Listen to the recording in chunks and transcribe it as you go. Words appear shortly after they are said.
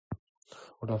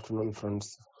Good afternoon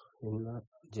friends. ഇന്ന്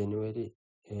ജനുവരി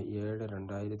 7,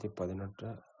 2018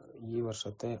 ഈ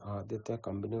വർഷത്തെ ആദ്യത്തെ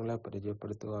കമ്പനികളെ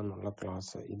പരിചയപ്പെടുത്തുക എന്നുള്ള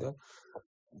ക്ലാസ്. ഇത്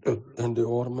എൻ്റെ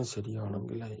ഓർമ്മ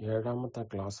ശരിയാണെങ്കിൽ 7ാമത്തെ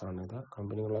ക്ലാസ് ആണിത്.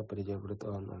 കമ്പനികളെ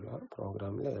പരിചയപ്പെടുത്തുക എന്നുള്ള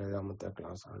പ്രോഗ്രാമിലെ 7ാമത്തെ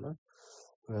ക്ലാസ് ആണ്.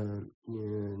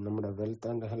 നമ്മുടെ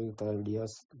വെൽത്ത് ആൻഡ് ഹെൽത്ത്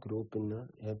ഐഡിയാസ് ഗ്രൂപ്പിന്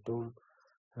ഏറ്റവും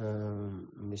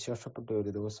വിശേഷപ്പെട്ട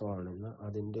ഒരു ദിവസമാണിന്ന്.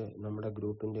 നമ്മുടെ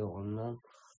ഗ്രൂപ്പിന്റെ 1ാം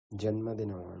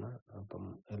ജന്മദിനമാണ്. അപ്പം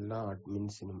എല്ലാ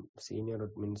അഡ്മിൻസിനും സീനിയർ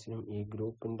അഡ്മിൻസിനും ഈ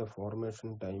ഗ്രൂപ്പിന്റെ ഫോർമേഷൻ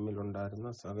ടൈമിലുണ്ടായിരുന്ന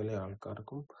സകല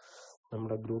ആൾക്കാർക്കും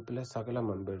നമ്മുടെ ഗ്രൂപ്പിലെ സകല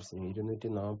മെമ്പേഴ്സിനും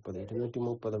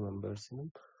 230 മെമ്പേഴ്സിനും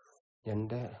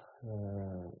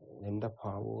എൻ്റെ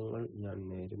ഭാവുകങ്ങൾ ഞാൻ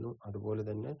നേരുന്നു. അതുപോലെ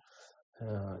തന്നെ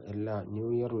എല്ലാ ന്യൂ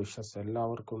ഇയർ വിഷസ്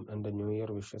എല്ലാവർക്കും എൻ്റെ ന്യൂ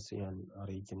ഇയർ വിഷസ് ഞാൻ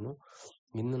അറിയിക്കുന്നു.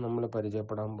 ഇന്ന് നമ്മൾ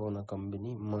പരിചയപ്പെടാൻ പോകുന്ന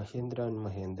കമ്പനി മഹീന്ദ്ര ആൻഡ്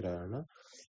മഹീന്ദ്ര ആണ്.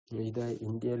 ഇത്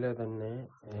ഇന്ത്യയിലെ തന്നെ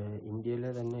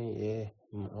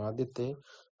ആദ്യത്തെ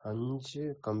 5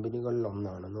 കമ്പനികളിൽ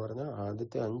ഒന്നാണ്. എന്ന് പറഞ്ഞാൽ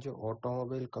ആദ്യത്തെ 5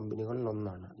 ഓട്ടോമൊബൈൽ കമ്പനികളിൽ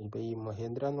ഒന്നാണ്. ഇപ്പൊ ഈ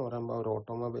മഹീന്ദ്ര എന്ന് പറയുമ്പോൾ ഒരു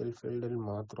ഓട്ടോമൊബൈൽ ഫീൽഡിൽ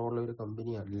മാത്രമുള്ള ഒരു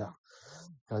കമ്പനി അല്ല.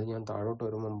 അത് ഞാൻ താഴോട്ട്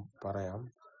വരുമ്പം പറയാം.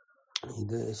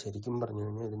 ഇത് ശരിക്കും പറഞ്ഞു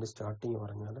കഴിഞ്ഞാൽ ഇതിന്റെ സ്റ്റാർട്ടിങ്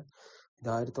പറഞ്ഞാൽ ഇത്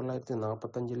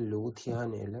 1945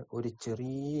 ലൂധിയാനയിൽ ഒരു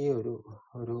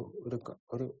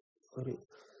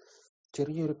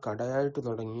ചെറിയൊരു കടയായിട്ട്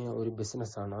തുടങ്ങിയ ഒരു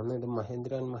ബിസിനസ്സാണ്. അന്ന് ഇത്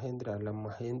മഹീന്ദ്ര ആൻഡ് മഹീന്ദ്ര അല്ല,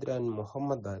 മഹീന്ദ്ര ആൻഡ്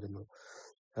മുഹമ്മദ് ആയിരുന്നു.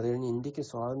 അത് കഴിഞ്ഞ് ഇന്ത്യക്ക്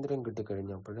സ്വാതന്ത്ര്യം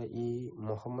കിട്ടിക്കഴിഞ്ഞപ്പോൾ ഈ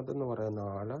മുഹമ്മദ് എന്ന് പറയുന്ന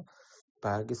ആള്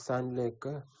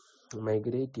പാകിസ്ഥാനിലേക്ക്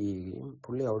മൈഗ്രേറ്റ് ചെയ്യുകയും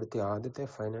പുള്ളി അവിടുത്തെ ആദ്യത്തെ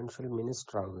ഫൈനാൻഷ്യൽ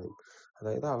മിനിസ്റ്റർ ആവുകയും,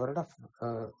 അതായത്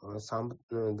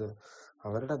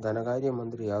അവരുടെ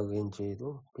ധനകാര്യമന്ത്രിയാവുകയും ചെയ്തു.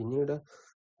 പിന്നീട്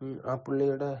ആ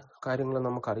പുള്ളിയുടെ കാര്യങ്ങൾ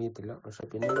നമുക്കറിയത്തില്ല. പക്ഷെ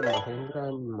പിന്നീട്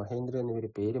മഹീന്ദ്ര എന്നിവർ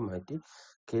പേര് മാറ്റി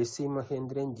KC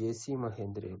മഹീന്ദ്രയും JC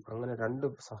മഹീന്ദ്രയും, അങ്ങനെ 2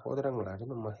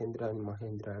 സഹോദരങ്ങളായിരുന്നു മഹീന്ദ്ര ആൻഡ്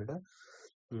മഹീന്ദ്രയുടെ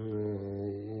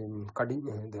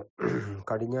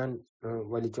കടിഞ്ഞാൻ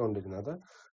വലിച്ചുകൊണ്ടിരുന്നത്.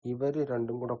 ഇവര്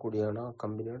രണ്ടും കൂടിയാണ് ആ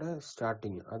കമ്പനിയുടെ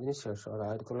സ്റ്റാർട്ടിങ്. അതിനുശേഷം അത്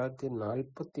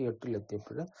 1948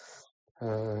 എത്തിയപ്പോൾ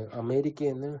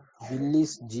അമേരിക്കയിൽ നിന്ന്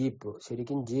വില്ലീസ് ജീപ്പ്,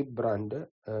 ശരിക്കും ജീപ്പ്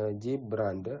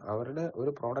ബ്രാൻഡ് അവരുടെ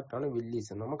ഒരു പ്രോഡക്റ്റ് ആണ്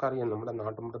വില്ലീസ്. നമുക്കറിയാം, നമ്മുടെ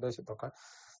നാട്ടിൻ പ്രദേശത്തൊക്കെ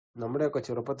നമ്മുടെയൊക്കെ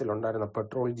ചെറുപ്പത്തിലുണ്ടായിരുന്ന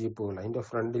പെട്രോൾ ജീപ്പുകൾ, അതിന്റെ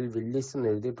ഫ്രണ്ടിൽ വില്ലീസ് എന്ന്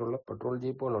എഴുതിയിട്ടുള്ള പെട്രോൾ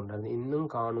ജീപ്പുകൾ ഉണ്ടായിരുന്നു. ഇന്നും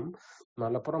കാണും.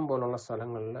 മലപ്പുറം പോലുള്ള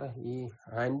സ്ഥലങ്ങളിൽ ഈ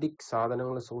ആന്റിക്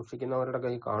സാധനങ്ങൾ സൂക്ഷിക്കുന്നവരുടെ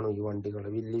കൈ കാണും ഈ വണ്ടികൾ,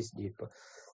 വില്ലീസ് ജീപ്പ്.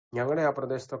 ഞങ്ങളുടെ ആ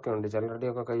പ്രദേശത്തൊക്കെ ഉണ്ട്,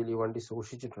 ചിലരുടെയൊക്കെ കയ്യിൽ ഈ വണ്ടി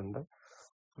സൂക്ഷിച്ചിട്ടുണ്ട്.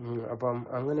 അപ്പം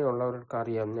അങ്ങനെയുള്ളവർക്ക്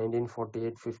അറിയാം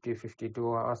 1948, 50, 52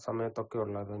 ആ സമയത്തൊക്കെ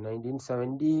ഉള്ളത്.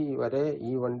 1970 വരെ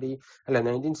ഈ വണ്ടി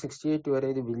 1968 വരെ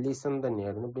ഇത് വില്ലീസൺ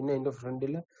തന്നെയായിരുന്നു. പിന്നെ അതിന്റെ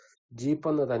ഫ്രണ്ടിൽ ജീപ്പ്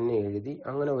എന്ന് തന്നെ എഴുതി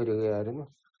അങ്ങനെ വരികയായിരുന്നു.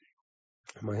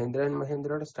 മഹീന്ദ്ര ആൻഡ്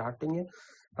മഹീന്ദ്രയുടെ സ്റ്റാർട്ടിങ്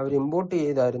അവർ ഇമ്പോർട്ട്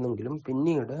ചെയ്തായിരുന്നെങ്കിലും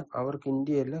പിന്നീട് അവർക്ക്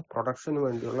ഇന്ത്യയിൽ പ്രൊഡക്ഷന്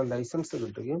വേണ്ടിയുള്ള ലൈസൻസ്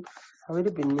കിട്ടുകയും അവർ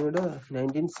പിന്നീട്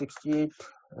 1968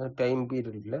 ടൈം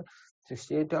പീരീഡിൽ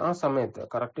 68 ആ സമയത്ത്,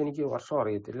 കറക്റ്റ് എനിക്ക് വർഷം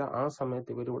അറിയത്തില്ല, ആ സമയത്ത്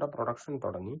ഇവരിവിടെ പ്രൊഡക്ഷൻ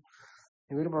തുടങ്ങി.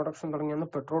 അന്ന്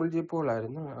പെട്രോൾ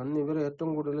ജീപ്പുകളായിരുന്നു. അന്ന് ഇവർ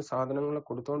ഏറ്റവും കൂടുതൽ സാധനങ്ങൾ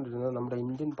കൊടുത്തുകൊണ്ടിരുന്നത് നമ്മുടെ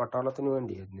ഇന്ത്യൻ പട്ടാളത്തിന്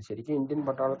വേണ്ടിയായിരുന്നു. ശരിക്കും ഇന്ത്യൻ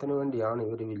പട്ടാളത്തിന് വേണ്ടിയാണ്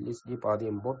ഇവർ വില്ലീസ് ജീപ്പ്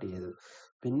ആദ്യം ഇമ്പോർട്ട് ചെയ്തത്.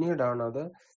 പിന്നീടാണ് അത്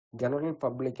ജനറൽ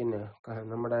പബ്ലിക്കിന്,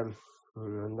 നമ്മുടെ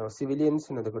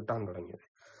സിവിലിയൻസിന് അത് കിട്ടാൻ തുടങ്ങിയത്.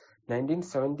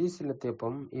 1970s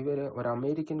ഇവര് ഒരു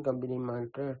അമേരിക്കൻ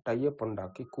കമ്പനിയുമായിട്ട് ടൈപ്പ്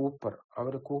ഉണ്ടാക്കി.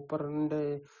 കൂപ്പറിന്റെ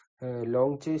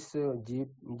ലോങ് ചേസ്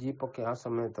ജീപ്പൊക്കെ ആ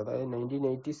സമയത്ത്, അതായത്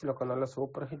 1980s നല്ല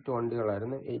സൂപ്പർ ഹിറ്റ്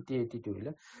വണ്ടികളായിരുന്നു.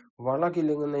 82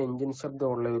 വളകിലുങ്ങുന്ന എഞ്ചിൻ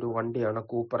ശബ്ദമുള്ള ഒരു വണ്ടിയാണ്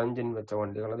കൂപ്പർ എഞ്ചിൻ വെച്ച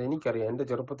വണ്ടികൾ. അത് എനിക്കറിയാം, എന്റെ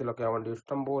ചെറുപ്പത്തിലൊക്കെ ആ വണ്ടി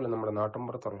ഇഷ്ടംപോലെ നമ്മുടെ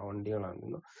നാട്ടിൻപുറത്തുള്ള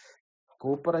വണ്ടികളായിരുന്നു.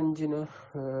 കൂപ്പർ എഞ്ചിന്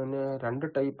 2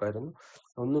 ടൈപ്പ് ആയിരുന്നു.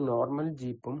 ഒന്ന് നോർമൽ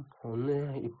ജീപ്പും ഒന്ന്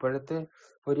ഇപ്പോഴത്തെ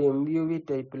ഒരു MUV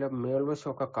ടൈപ്പിലെ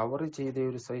മേൽവശമൊക്കെ കവർ ചെയ്ത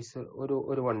ഒരു സൈസ്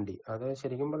ഒരു വണ്ടി. അത്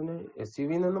ശരിക്കും പറഞ്ഞ SUV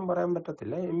എന്നൊന്നും പറയാൻ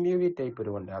പറ്റത്തില്ല, MUV ടൈപ്പ്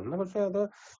ഒരു വണ്ടി. അന്ന് പക്ഷെ അത്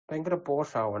ഭയങ്കര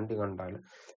പോഷാ വണ്ടി കണ്ടാൽ.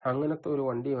 അങ്ങനത്തെ ഒരു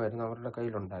വണ്ടിയുമായിരുന്നു അവരുടെ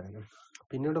കയ്യിലുണ്ടായിരുന്നത്.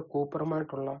 പിന്നീട്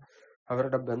കൂപ്പറുമായിട്ടുള്ള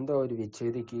അവരുടെ ബന്ധം അവർ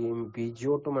വിച്ഛേദിക്കുകയും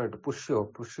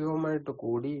പുഷ്യോമായിട്ട്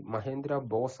കൂടി മഹീന്ദ്ര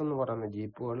ബോസ് എന്ന് പറയുന്ന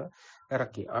ജീപ്പുകൾ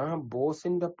ഇറക്കി. ആ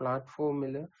ബോസിന്റെ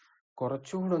പ്ലാറ്റ്ഫോമിൽ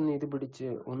കുറച്ചുകൂടെ ഒന്ന് ഇത് പിടിച്ച്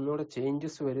ഒന്നുകൂടെ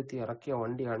ചേഞ്ചസ് വരുത്തി ഇറക്കിയ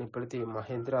വണ്ടിയാണ് ഇപ്പോഴത്തെ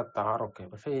മഹീന്ദ്ര താറൊക്കെ.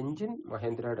 പക്ഷെ എഞ്ചിൻ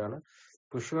മഹീന്ദ്രയുടെ ആണ്.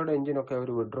 പുഷ്യോയുടെ എഞ്ചിനൊക്കെ അവർ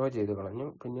വിഡ്രോ ചെയ്ത് കളഞ്ഞു.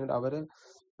 പിന്നീട്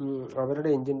അവരുടെ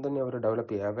എഞ്ചിൻ തന്നെ അവർ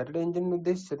ഡെവലപ്പ് ചെയ്യുക. അവരുടെ എഞ്ചിൻ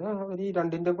ഉദ്ദേശിച്ചത് അവർ ഈ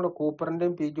രണ്ടിന്റെയും കൂടെ,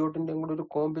 കൂപ്പറിന്റെയും പിജിയോട്ടിന്റെയും കൂടെ ഒരു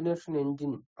കോമ്പിനേഷൻ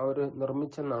എഞ്ചിൻ അവർ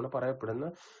നിർമ്മിച്ചെന്നാണ്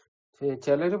പറയപ്പെടുന്നത്.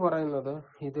 ചിലര് പറയുന്നത്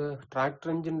ഇത് ട്രാക്ടർ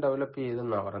എഞ്ചിൻ ഡെവലപ്പ്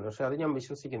ചെയ്തെന്നാണ് പറയുന്നത്. പക്ഷെ അത് ഞാൻ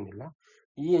വിശ്വസിക്കുന്നില്ല.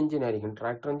 ഈ എഞ്ചിൻ ആയിരിക്കും.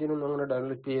 ട്രാക്ടർ എഞ്ചിനൊന്നും അങ്ങനെ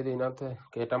ഡെവലപ്പ് ചെയ്ത് ഇതിനകത്ത്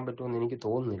കയറ്റാൻ പറ്റുമെന്ന് എനിക്ക്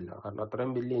തോന്നുന്നില്ല. കാരണം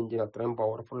അത്രയും വലിയ എഞ്ചിൻ, അത്രയും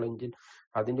പവർഫുൾ എഞ്ചിൻ,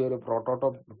 അതിന്റെ ഒരു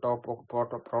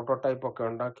പ്രോട്ടോടൈപ്പ് ഒക്കെ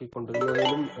ഉണ്ടാക്കി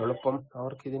കൊണ്ടുവരുന്നതിലും എളുപ്പം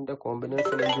അവർക്ക് ഇതിന്റെ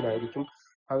കോമ്പിനേഷൻ എഞ്ചിൻ ആയിരിക്കും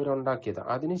അവരുണ്ടാക്കിയത്.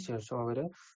 അതിനുശേഷം അവര്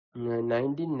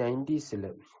 1990s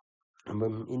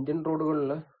അപ്പം ഇന്ത്യൻ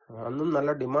റോഡുകളിൽ അന്നും നല്ല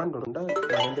ഡിമാൻഡ് ഉണ്ട്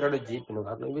മഹീന്ദ്രയുടെ ജീപ്പിന്.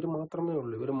 കാരണം ഇവർ മാത്രമേ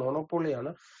ഉള്ളൂ, ഇവർ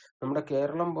മോണോപോളിയാണ്. നമ്മുടെ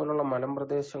കേരളം പോലുള്ള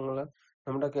മലമ്പ്രദേശങ്ങള്,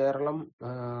 നമ്മുടെ കേരളം,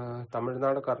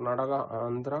 തമിഴ്നാട്, കർണാടക,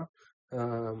 ആന്ധ്ര,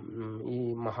 ഈ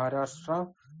മഹാരാഷ്ട്ര,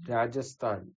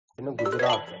 രാജസ്ഥാൻ, പിന്നെ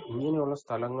ഗുജറാത്ത്, ഇങ്ങനെയുള്ള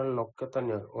സ്ഥലങ്ങളിലൊക്കെ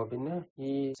തന്നെ, പിന്നെ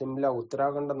ഈ സിംല,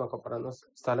 ഉത്തരാഖണ്ഡ് എന്നൊക്കെ പറയുന്ന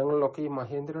സ്ഥലങ്ങളിലൊക്കെ ഈ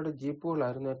മഹീന്ദ്രയുടെ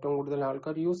ജീപ്പുകളായിരുന്നു ഏറ്റവും കൂടുതൽ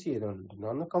ആൾക്കാർ യൂസ്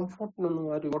ചെയ്തുകൊണ്ടിരുന്നത്. അന്ന് കംഫോർട്ടിനൊന്നും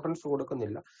ആരും ഇമ്പോർട്ടൻസ്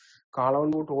കൊടുക്കുന്നില്ല. കാളവൻ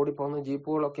കൂട്ട് ഓടിപ്പോകുന്ന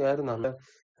ജീപ്പുകളൊക്കെ ആയിരുന്നു അന്ന്,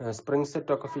 സ്പ്രിംഗ്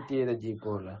സെറ്റ് ഒക്കെ ഫിറ്റ് ചെയ്ത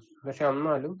ജീപ്പുകൾ. പക്ഷെ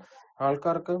എന്നാലും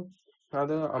ആൾക്കാർക്ക്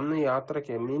അത് അന്ന്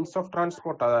യാത്രയ്ക്ക് മീൻസ് ഓഫ്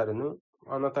ട്രാൻസ്പോർട്ട് അതായിരുന്നു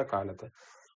അന്നത്തെ കാലത്ത്.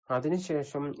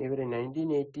 അതിനുശേഷം ഇവര്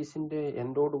 1980s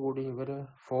എൻഡോടുകൂടി ഇവര്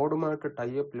ഫോർഡുമായിട്ട്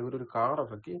ടൈപ്പിൽ ഇവരൊരു കാർ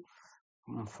ഇറക്കി,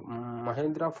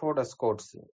 മഹീന്ദ്ര ഫോർഡ്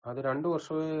എസ്കോർട്സ്. അത് 2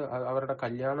 വർഷമേ അവരുടെ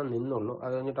കല്യാണം നിന്നുള്ളൂ.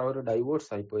 അത് കഴിഞ്ഞിട്ട് അവർ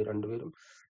ഡൈവോഴ്സ് ആയിപ്പോയി രണ്ടുപേരും.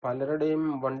 പലരുടെയും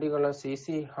വണ്ടികളെ CC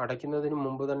അടയ്ക്കുന്നതിന്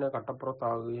മുമ്പ് തന്നെ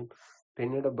കട്ടപ്പുറത്താവുകയും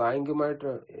പിന്നീട് ബാങ്കുമായിട്ട്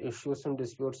ഇഷ്യൂസും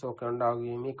ഡിസ്പ്യൂട്ട്സും ഒക്കെ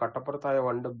ഉണ്ടാവുകയും ഈ കട്ടപ്പുറത്തായ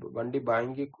വണ്ടി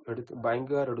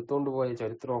ബാങ്കുകാർ എടുത്തുകൊണ്ട് പോയ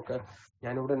ചരിത്രമൊക്കെ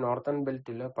ഞാനിവിടെ നോർത്തേൺ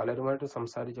ബെൽറ്റിൽ പലരുമായിട്ട്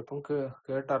സംസാരിച്ചപ്പം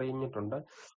കേട്ടറിഞ്ഞിട്ടുണ്ട്.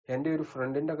 എൻ്റെ ഒരു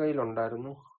ഫ്രണ്ടിന്റെ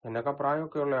കയ്യിലുണ്ടായിരുന്നു, എന്നൊക്കെ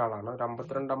പ്രായമൊക്കെ ഉള്ള ആളാണ്, ഒരു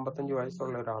 52-55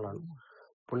 വയസ്സുള്ള ഒരാളാണ്.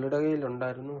 പുള്ളിയുടെ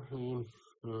കയ്യിലുണ്ടായിരുന്നു ഈ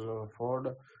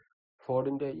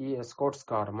ഫോർഡിന്റെ ഈ എസ്കോർട്സ്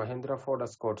കാർ, മഹീന്ദ്ര ഫോർഡ്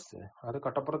എസ്കോർട്സ്. അത്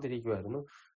കട്ടപ്പുറത്തിരിക്കുമായിരുന്നു.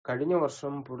 കഴിഞ്ഞ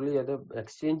വർഷം പുള്ളി അത്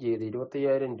എക്സ്ചേഞ്ച് ചെയ്ത്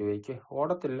 25,000 രൂപയ്ക്ക്,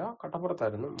 ഓടത്തില്ല,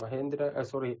 കട്ടപ്പുറത്തായിരുന്നു,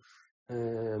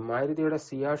 മാരുതിയുടെ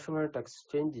സിയാഷുമായിട്ട്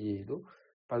എക്സ്ചേഞ്ച് ചെയ്തു.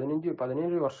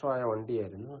 17 വർഷമായ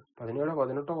വണ്ടിയായിരുന്നു,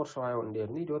 17-18 വർഷമായ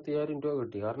വണ്ടിയായിരുന്നു. 25,000 രൂപ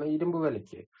കിട്ടി, കാരണം ഇരുമ്പ്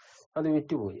വിലയ്ക്ക് അത്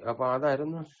വിറ്റുപോയി. അപ്പൊ അത്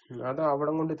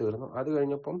അവിടെ കൊണ്ട് തീർന്നു. അത്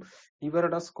കഴിഞ്ഞപ്പം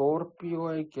ഇവരുടെ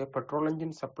സ്കോർപിയോയ്ക്ക് പെട്രോൾ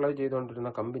എഞ്ചിൻ സപ്ലൈ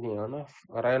ചെയ്തുകൊണ്ടിരുന്ന കമ്പനിയാണ്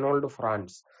റെനോൾഡ്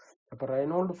ഫ്രാൻസ്. അപ്പൊ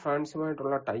റെനോൾഡ്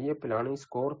ഫ്രാൻസുമായിട്ടുള്ള ടൈപ്പിലാണ് ഈ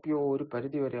സ്കോർപിയോ ഒരു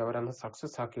പരിധി വരെ അവരന്ന്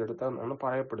സക്സസ് ആക്കി എടുത്തതെന്നാണ്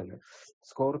പറയപ്പെടുന്നത്.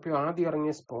 സ്കോർപിയോ ആദ്യം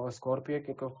ഇറങ്ങിയ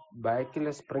സ്കോർപിയോക്കൊക്കെ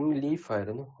ബാക്കിലെ സ്പ്രിംഗ് ലീഫ്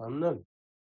ആയിരുന്നു. അന്ന്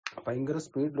ഭയങ്കര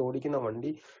സ്പീഡിൽ ഓടിക്കുന്ന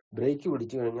വണ്ടി ബ്രേക്ക്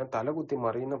പിടിച്ചു കഴിഞ്ഞാൽ തലകുത്തി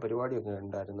മറിയുന്ന പരിപാടിയൊക്കെ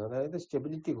ഉണ്ടായിരുന്നു. അതായത്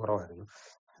സ്റ്റെബിലിറ്റി കുറവായിരുന്നു.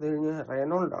 അത് കഴിഞ്ഞ്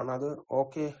റെനോൾഡ് ആണ് അത്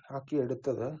ഓക്കെ ആക്കി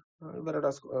എടുത്തത്,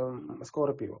 ഇവരുടെ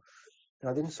സ്കോർപിയോ.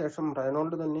 അതിനുശേഷം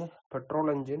റെനോൾഡ് തന്നെ പെട്രോൾ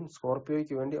എഞ്ചിൻ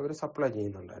സ്കോർപിയോയ്ക്ക് വേണ്ടി അവർ സപ്ലൈ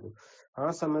ചെയ്യുന്നുണ്ടായിരുന്നു. ആ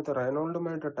സമയത്ത്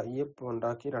റെനോൾഡുമായിട്ട് ടൈപ്പ്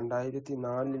ഉണ്ടാക്കി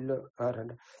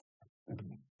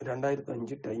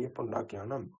 2005 ടൈപ്പ്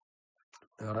ഉണ്ടാക്കിയാണ്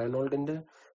റെനോൾഡിന്റെ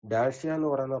ഡാഷ്യ എന്ന്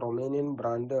പറയുന്ന റൊമേനിയൻ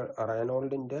ബ്രാൻഡ്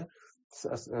റെനോൾഡിന്റെ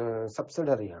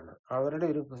സബ്സിഡറിയാണ്. അവരുടെ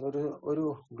ഒരു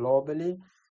ഗ്ലോബലി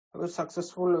ഒരു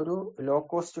സക്സസ്ഫുൾ ഒരു ലോ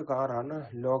കോസ്റ്റ് കാറാണ്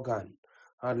ലോഗാൻ.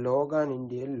 ആ ലോഗാൻ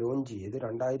ഇന്ത്യയിൽ ലോഞ്ച് ചെയ്ത്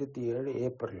 2007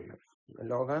 ഏപ്രിലിൽ.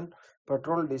 ലോഗാൻ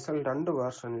പെട്രോൾ ഡീസൽ 2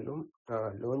 വേർഷനിലും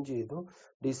ലോഞ്ച് ചെയ്തു.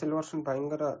 ഡീസൽ വേർഷൻ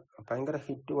ഭയങ്കര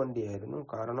ഹിറ്റ് വണ്ടിയായിരുന്നു.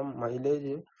 കാരണം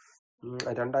മൈലേജ്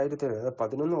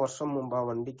 11 വർഷം മുമ്പ് ആ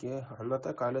വണ്ടിക്ക്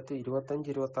അന്നത്തെ കാലത്ത്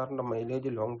 25-26 മൈലേജ്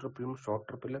ലോങ് ട്രിപ്പിലും ഷോർട്ട്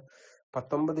ട്രിപ്പിൽ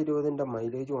 19-20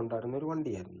 മൈലേജും ഉണ്ടായിരുന്ന ഒരു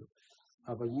വണ്ടിയായിരുന്നു.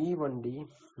 അപ്പൊ ഈ വണ്ടി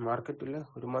മാർക്കറ്റിൽ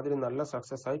ഒരുമാതിരി നല്ല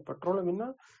സക്സസ് ആയി. പെട്രോൾ പിന്നെ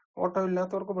ഓട്ടോ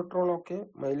ഇല്ലാത്തവർക്ക് പെട്രോളൊക്കെ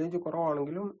മൈലേജ്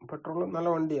കുറവാണെങ്കിലും പെട്രോൾ നല്ല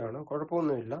വണ്ടിയാണ്,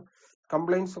 കുഴപ്പമൊന്നുമില്ല,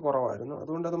 കംപ്ലൈൻസ് കുറവായിരുന്നു.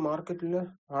 അതുകൊണ്ട് അത് മാർക്കറ്റിൽ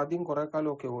ആദ്യം കുറെ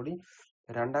കാലമൊക്കെ ഓടി.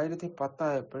 2010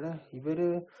 ആയപ്പോഴ് ഇവര്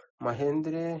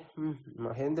മഹേന്ദ്ര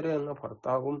എന്ന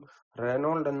ഭർത്താവും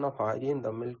റെനോൾഡ് എന്ന ഭാര്യയും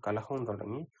തമ്മിൽ കലഹവും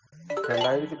തുടങ്ങി.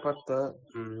 2010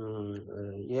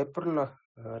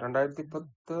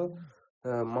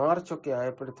 മാർച്ച് ഒക്കെ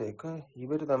ആയപ്പോഴത്തേക്ക്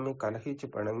ഇവർ തമ്മിൽ കലഹിച്ച്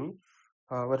പിണങ്ങി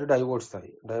അവർ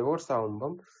ഡൈവോഴ്സ്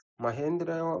ആവുമ്പം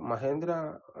മഹേന്ദ്ര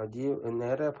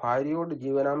നേരെ ഭാര്യയോട്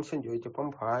ജീവനാംശം ചോദിച്ചപ്പം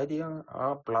ഭാര്യ ആ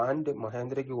പ്ലാന്റ്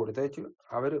മഹേന്ദ്രയ്ക്ക് കൊടുത്തേച്ച്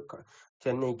അവര്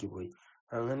ചെന്നൈക്ക് പോയി.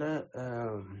 അങ്ങനെ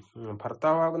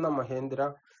ഭർത്താവാകുന്ന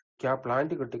മഹേന്ദ്രയ്ക്ക് ആ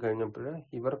പ്ലാന്റ് കിട്ടിക്കഴിഞ്ഞപ്പോൾ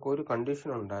ഇവർക്ക് ഒരു കണ്ടീഷൻ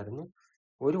ഉണ്ടായിരുന്നു,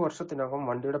 1 വർഷത്തിനകം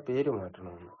വണ്ടിയുടെ പേര്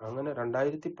മാറ്റണമെന്ന്. അങ്ങനെ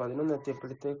 2011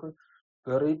 എത്തിയപ്പോഴത്തേക്ക്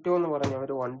വെറീറ്റോ എന്ന് പറഞ്ഞ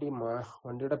അവര്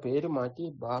വണ്ടിയുടെ പേര് മാറ്റി,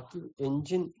 ബാക്കി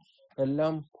എഞ്ചിൻ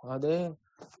എല്ലാം അതേ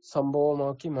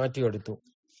സംഭവമാക്കി മാറ്റിയെടുത്തു.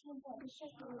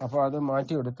 അപ്പൊ അത്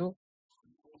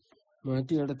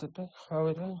മാറ്റിയെടുത്തിട്ട്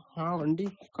അവര് ആ വണ്ടി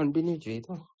കണ്ടിന്യൂ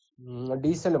ചെയ്തു.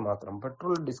 ഡീസൽ മാത്രം,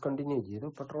 പെട്രോൾ ഡിസ്കണ്ടിന്യൂ ചെയ്തു.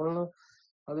 പെട്രോളിന്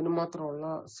അതിന് മാത്രമുള്ള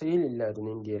സെയിൽ ഇല്ലായിരുന്നു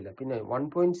ഇന്ത്യയിൽ. പിന്നെ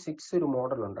 1.6 ഒരു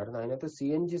മോഡൽ ഉണ്ടായിരുന്നു, അതിനകത്ത്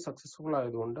CNG സക്സസ്ഫുൾ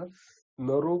ആയതുകൊണ്ട്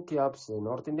മെറു ക്യാബ്സ്,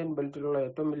 നോർത്ത് ഇന്ത്യൻ ബെൽറ്റിലുള്ള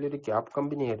ഏറ്റവും വലിയൊരു ക്യാബ്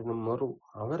കമ്പനിയായിരുന്നു മെറു.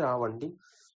 അവർ ആ വണ്ടി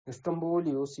ഇഷ്ടംപോലെ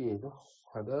യൂസ് ചെയ്തു.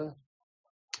 അത്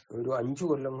ഒരു 5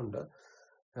 കൊല്ലം കൊണ്ട്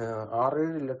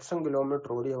 6-7 ലക്ഷം കിലോമീറ്റർ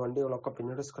ഓടിയ വണ്ടികളൊക്കെ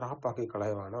പിന്നീട് സ്ക്രാപ്പ് ആക്കി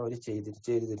കളയുവാണ് അവർ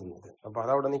ചെയ്തിരുന്നത്. അപ്പൊ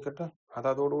അതവിടെ നിൽക്കട്ടെ,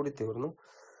 അതോടുകൂടി തീർന്നു.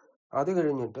 അത്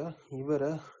കഴിഞ്ഞിട്ട്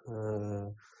ഇവര്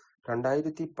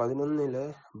 2011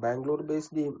 ബാംഗ്ലൂർ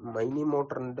ബേസ്ഡ് മൈനി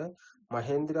മോട്ടറിന്റെ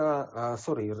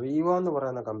റീവ എന്ന്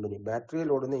പറയുന്ന കമ്പനി ബാറ്ററിയിൽ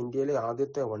ഓടുന്ന ഇന്ത്യയിലെ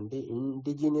ആദ്യത്തെ വണ്ടി,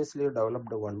 ഇൻഡിജീനിയസ്ലി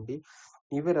ഡെവലപ്ഡ് വണ്ടി,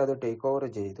 ഇവരത് ടേക്ക് ഓവർ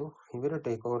ചെയ്തു.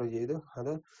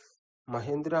 അത്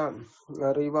മഹേന്ദ്ര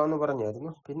റീവ എന്ന്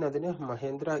പറഞ്ഞായിരുന്നു. പിന്നെ അതിന്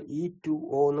മഹേന്ദ്ര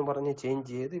E2O എന്ന് പറഞ്ഞ് ചേഞ്ച്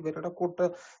ചെയ്ത് ഇവരുടെ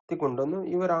കൂട്ടത്തിൽ കൊണ്ടുവന്നു.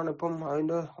 ഇവരാണ് ഇപ്പം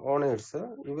അതിന്റെ ഓണേഴ്സ്.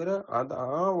 ഇവര് ആ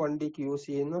വണ്ടിക്ക് യൂസ്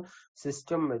ചെയ്യുന്ന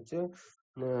സിസ്റ്റം വെച്ച്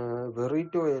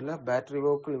വെറീറ്റോയിലെ ബാറ്ററി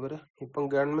വെഹിക്കിൾ ഇവർ ഇപ്പം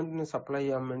ഗവൺമെന്റിന് സപ്ലൈ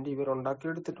ചെയ്യാൻ വേണ്ടി ഇവർ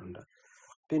ഉണ്ടാക്കിയെടുത്തിട്ടുണ്ട്.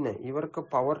 പിന്നെ ഇവർക്ക്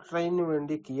പവർ ട്രെയിനിന്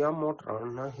വേണ്ടി കിയ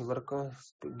മോട്ടറാണ് ഇവർക്ക്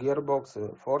gear box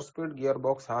 4 speed gear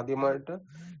box ആദ്യമായിട്ട്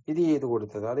ഇത് ചെയ്ത്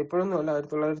കൊടുത്തത്. അതിപ്പോഴൊന്നും അല്ല,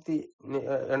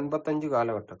 1985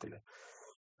 കാലഘട്ടത്തില്.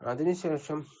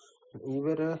 അതിനുശേഷം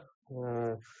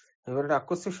ഇവരുടെ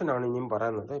അക്വസിഷൻ ആണ് ഇനിയും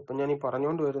പറയുന്നത്. ഇപ്പൊ ഞാൻ ഈ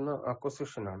പറഞ്ഞുകൊണ്ട് വരുന്ന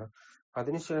അക്വസിഷൻ ആണ്.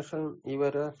 അതിനുശേഷം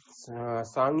ഇവര്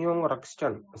സാങ്യോങ്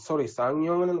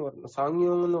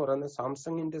എന്ന് പറയുന്ന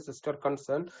സാംസങ്ങിന്റെ സിസ്റ്റർ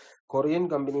കൺസേൺ കൊറിയൻ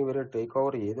കമ്പനി ഇവര് ടേക്ക്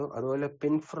ഓവർ ചെയ്തു. അതുപോലെ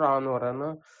പിൻഫ്ര എന്ന്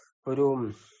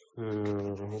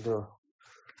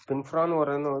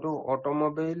പറയുന്ന ഒരു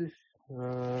ഓട്ടോമൊബൈൽ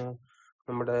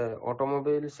നമ്മുടെ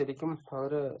ഓട്ടോമൊബൈൽ ശരിക്കും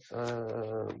അവര്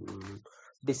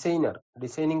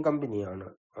ഡിസൈനിങ് കമ്പനിയാണ്.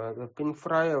 അത്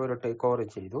പിൻഫ്രയെ അവർ ടേക്ക് ഓവർ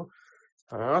ചെയ്തു.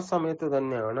 ആ സമയത്ത്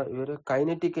തന്നെയാണ് ഇവര്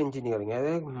കൈനറ്റിക് എഞ്ചിനീയറിംഗ്,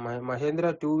 അതായത് മഹേന്ദ്ര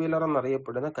 2 വീലർ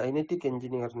എന്നറിയപ്പെടുന്ന കൈനറ്റിക്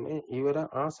എഞ്ചിനീയറിംഗ് ഇവര്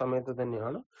ആ സമയത്ത്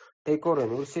തന്നെയാണ് ടേക്ക് ഓവർ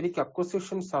ചെയ്യുന്നത്. ശരിക്കും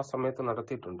അക്വസിഷൻസ് ആ സമയത്ത്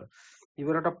നടത്തിയിട്ടുണ്ട്.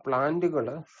 ഇവരുടെ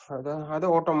പ്ലാന്റുകള് അത്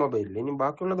ഓട്ടോമൊബൈലിൽ, ഇനി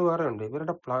ബാക്കിയുള്ളത് വേറെ ഉണ്ട്.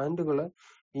 ഇവരുടെ പ്ലാന്റുകള്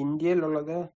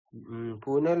ഇന്ത്യയിലുള്ളത്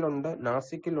പൂനെയിലുണ്ട്,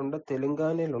 നാസിക്കിലുണ്ട്,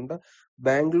 തെലങ്കാനയിലുണ്ട്,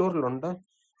 ബാംഗ്ലൂരിലുണ്ട്,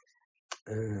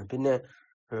 പിന്നെ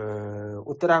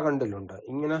ഉത്തരാഖണ്ഡിലുണ്ട്.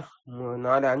 ഇങ്ങനെ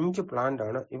 4-5 പ്ലാന്റ്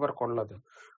ആണ് ഇവർക്കുള്ളത്.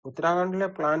 ഉത്തരാഖണ്ഡിലെ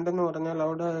പ്ലാന്റ് എന്ന് പറഞ്ഞാൽ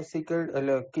അവിടെ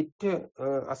കിറ്റ്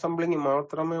അസംബ്ലിങ്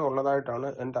മാത്രമേ ഉള്ളതായിട്ടാണ്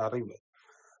എന്റെ അറിവ്.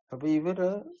 അപ്പൊ ഇവര്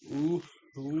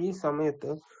ഈ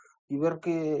സമയത്ത്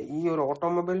ഇവർക്ക് ഈ ഒരു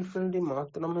ഓട്ടോമൊബൈൽ ഫീൽഡിൽ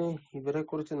മാത്രമേ ഇവരെ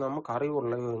കുറിച്ച് നമുക്ക്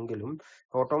അറിവുള്ളൂവെങ്കിലും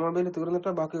ഓട്ടോമൊബൈൽ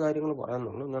തീർന്നിട്ടേ ബാക്കി കാര്യങ്ങൾ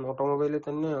പറയുന്നുള്ളൂ. ഞാൻ ഓട്ടോമൊബൈലിൽ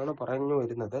തന്നെയാണ് പറഞ്ഞു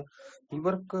വരുന്നത്.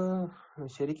 ഇവർക്ക്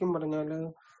ശരിക്കും പറഞ്ഞാല്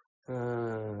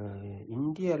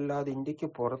ഇന്ത്യ അല്ലാതെ ഇന്ത്യക്ക്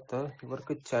പുറത്ത്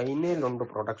ഇവർക്ക് ചൈനയിലുണ്ട്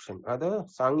പ്രൊഡക്ഷൻ. അത്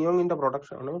സാങ്യോങ്ങിന്റെ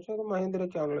പ്രൊഡക്ഷൻ ആണ്. പക്ഷെ അത്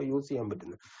മഹേന്ദ്രയ്ക്കാണല്ലോ യൂസ് ചെയ്യാൻ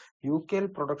പറ്റുന്നത്. UK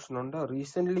പ്രൊഡക്ഷൻ ഉണ്ട്.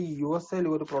 റീസെന്റ് US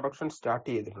ഒരു പ്രൊഡക്ഷൻ സ്റ്റാർട്ട്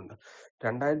ചെയ്തിട്ടുണ്ട്.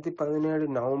 2017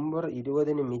 നവംബർ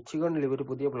 20 മിച്ചിഗണിൽ ഇവർ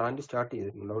പുതിയ പ്ലാന്റ് സ്റ്റാർട്ട്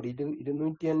ചെയ്തിട്ടുണ്ട്. അവിടെ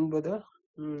 250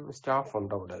 സ്റ്റാഫ്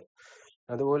ഉണ്ട് അവിടെ.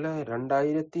 അതുപോലെ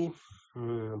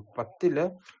 2010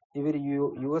 ഇവർ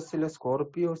US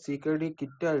സ്കോർപിയോ CKD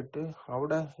കിറ്റായിട്ട്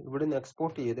ഇവിടുന്ന്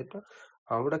എക്സ്പോർട്ട് ചെയ്തിട്ട്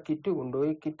അവിടെ കിറ്റ്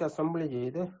കൊണ്ടുപോയി കിറ്റ് അസംബിൾ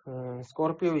ചെയ്ത്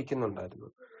സ്കോർപിയോ വിൽക്കുന്നുണ്ടായിരുന്നു.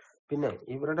 പിന്നെ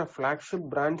ഇവരുടെ ഫ്ലാഗ്ഷിപ്പ്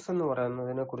ബ്രാൻഡ്സ് എന്ന്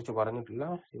പറയുന്നതിനെ കുറിച്ച് പറഞ്ഞിട്ടില്ല.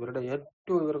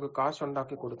 ഇവർക്ക്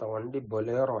കാശുണ്ടാക്കി കൊടുത്ത വണ്ടി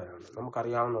ബൊലേറോയാണ്,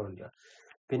 നമുക്കറിയാവുന്ന വണ്ടിയാണ്.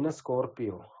 പിന്നെ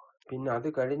സ്കോർപിയോ, പിന്നെ അത്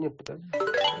കഴിഞ്ഞിട്ട്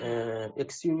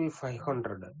XUV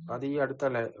 500, അത് ഈ അടുത്ത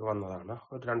വന്നതാണ്,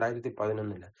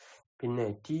 2011. പിന്നെ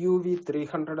TUV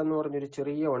 300 എന്ന് പറഞ്ഞൊരു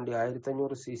ചെറിയ വണ്ടി,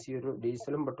 1500cc, ഒരു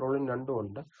ഡീസലും പെട്രോളും രണ്ടും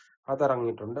ഉണ്ട്,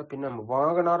 അതിറങ്ങിയിട്ടുണ്ട്. പിന്നെ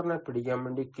വാഗണാറിനെ പിടിക്കാൻ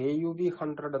വേണ്ടി KUV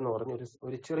 100 എന്ന് പറഞ്ഞ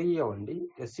ഒരു ചെറിയ വണ്ടി,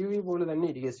 SUV പോലെ തന്നെ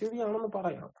ഇരിക്കും, SUV ആണെന്ന്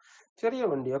പറയാം, ചെറിയ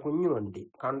വണ്ടിയാ, കുഞ്ഞു വണ്ടി,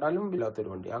 കണ്ടാലും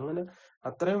ഇല്ലാത്തൊരു വണ്ടി. അങ്ങനെ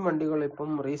അത്രയും വണ്ടികൾ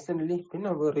ഇപ്പം റീസെന്റ്.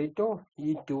 പിന്നെ വെറീറ്റോ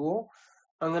E2O,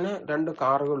 അങ്ങനെ 2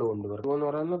 കാറുകളും ഉണ്ട്. വെറീറ്റോ എന്ന്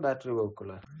പറയുന്ന ബാറ്ററി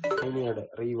വെഹിക്കിള്, മിനിയുടെ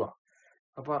റീവ.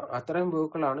 അപ്പൊ അത്രയും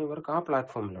വെഹിക്കിളാണ് ഇവർക്ക് ആ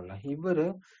പ്ലാറ്റ്ഫോമിലുള്ള. ഇവര്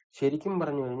ശരിക്കും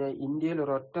പറഞ്ഞു കഴിഞ്ഞാൽ ഇന്ത്യയിൽ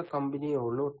ഒരൊറ്റ കമ്പനിയേ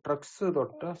ഉള്ളൂ, ട്രക്സ്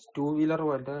തൊട്ട് 2 വീലർ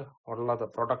വരെ ഉള്ളത്,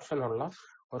 പ്രൊഡക്ഷനുള്ള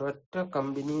ഒരൊറ്റ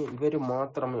കമ്പനി ഇവര്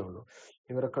മാത്രമേ ഉള്ളൂ.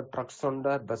 ഇവർക്ക് ട്രക്സ്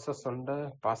ഉണ്ട്, ബസ്സസ് ഉണ്ട്,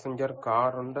 പാസഞ്ചർ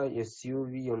കാർ ഉണ്ട്,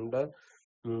 SUV ഉണ്ട്,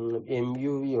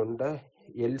 MUV ഉണ്ട്,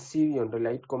 LCV ഉണ്ട്,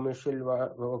 ലൈറ്റ് കൊമേഴ്ഷ്യൽ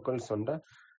വെഹിക്കിൾസ് ഉണ്ട്.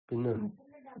 പിന്നെ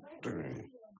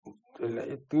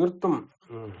തീർത്തും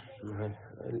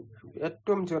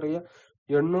ഏറ്റവും ചെറിയ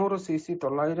 800cc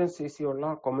 900cc ഉള്ള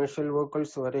കൊമേഴ്ഷ്യൽ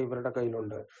വെഹിക്കിൾസ് വരെ ഇവരുടെ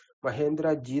കയ്യിലുണ്ട്. മഹേന്ദ്ര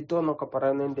ജീത്തോ എന്നൊക്കെ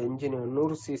പറയുന്നതിന്റെ എഞ്ചിൻ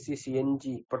 800cc CNG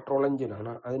പെട്രോൾ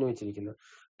എഞ്ചിനാണ് അതിന് വെച്ചിരിക്കുന്നത്.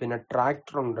 പിന്നെ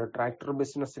ട്രാക്ടർ ഉണ്ട്, ട്രാക്ടർ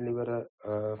ബിസിനസ്സിൽ ഇവര്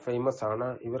ഫേമസ് ആണ്.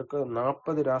 ഇവർക്ക്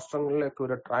 40 രാഷ്ട്രങ്ങളിലേക്ക്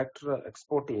ഇവര് ട്രാക്ടർ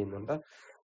എക്സ്പോർട്ട് ചെയ്യുന്നുണ്ട്.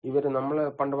 ഇവര് നമ്മള്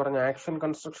പണ്ട് പറഞ്ഞ ആക്ഷൻ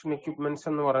കൺസ്ട്രക്ഷൻ എക്യുപ്മെന്റ്സ്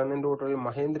എന്ന് പറയുന്നതിന്റെ കൂടെ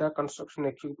മഹേന്ദ്ര കൺസ്ട്രക്ഷൻ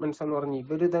എക്യുപ്മെന്റ്സ് എന്ന് പറഞ്ഞ്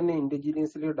ഇവര് തന്നെ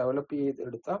ഇൻഡിജീനിയസ്ലി ഡെവലപ്പ്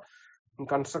ചെയ്തെടുത്ത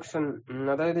കൺസ്ട്രക്ഷൻ,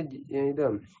 അതായത് ഇത്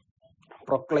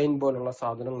പ്രൊക്ലൈൻ പോലുള്ള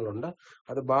സാധനങ്ങളുണ്ട്.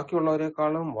 അത്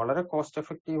ബാക്കിയുള്ളവരെക്കാളും വളരെ കോസ്റ്റ്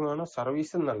എഫക്റ്റീവ് ആണ്,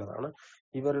 സർവീസും നല്ലതാണ്.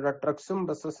 ഇവരുടെ ട്രക്സും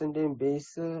ബസ്സസിന്റെയും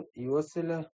ബേസ്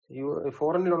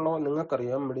ഫോറിനിലുള്ളവർ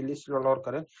നിങ്ങൾക്കറിയാം, മിഡിൽ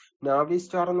ഈസ്റ്റിലുള്ളവർക്കറിയാം.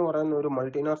 നാവിസ്റ്റാർ എന്ന് പറയുന്ന ഒരു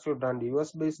multinational brand,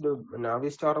 US based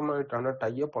നാവിസ്റ്റാറുമായിട്ടാണ്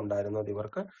type ഉണ്ടായിരുന്നത്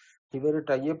ഇവർക്ക്. ഇവർ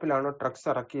ടൈപ്പിലാണ് ട്രക്സ്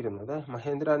ഇറക്കിയിരുന്നത്.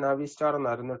 മഹേന്ദ്ര നാവിസ്റ്റാർ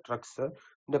എന്നായിരുന്നു ട്രക്സ്.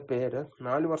 പേര്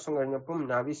 4 വർഷം കഴിഞ്ഞപ്പം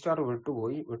നാവിസ്റ്റാർ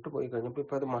വിട്ടുപോയി കഴിഞ്ഞപ്പോൾ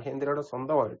ഇപ്പൊ അത് മഹേന്ദ്രയുടെ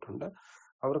സ്വന്തമായിട്ടുണ്ട്.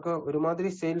 അവർക്ക്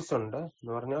ഒരുമാതിരി സെയിൽസ് ഉണ്ട്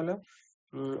എന്ന് പറഞ്ഞാല്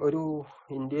ഒരു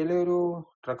ഇന്ത്യയിലെ ഒരു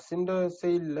ട്രക്സിന്റെ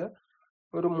സെയിലില്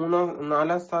ഒരു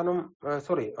 4-ാം സ്ഥാനം,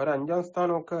 ഒരു 5-ാം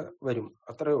സ്ഥാനമൊക്കെ വരും,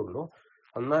 അത്രേ ഉള്ളൂ.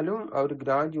 എന്നാലും അവർ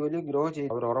ഗ്രാജുവലി ഗ്രോ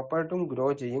ചെയ്യും, അവർ ഉറപ്പായിട്ടും ഗ്രോ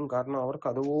ചെയ്യും. കാരണം അവർക്ക്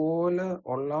അതുപോലെ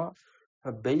ഉള്ള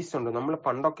ബേസ് ഉണ്ട്. നമ്മൾ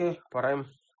പണ്ടൊക്കെ പറയും,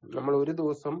 നമ്മൾ ഒരു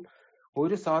ദിവസം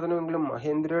ഒരു സാധനമെങ്കിലും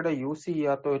മഹേന്ദ്രയുടെ യൂസ്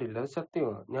ചെയ്യാത്തവരില്ല. അത്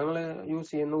സത്യമാണ്. ഞങ്ങള്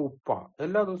യൂസ് ചെയ്യുന്ന ഉപ്പ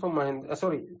എല്ലാ ദിവസവും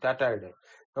ടാറ്റയുടെ.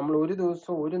 നമ്മൾ ഒരു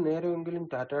ദിവസം ഒരു നേരമെങ്കിലും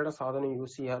ടാറ്റയുടെ സാധനം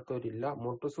യൂസ് ചെയ്യാത്തവരില്ല.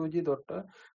 മുട്ടുസൂചി തൊട്ട്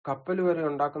കപ്പൽ വരെ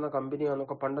ഉണ്ടാക്കുന്ന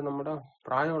കമ്പനിയാന്നൊക്കെ പണ്ട് നമ്മുടെ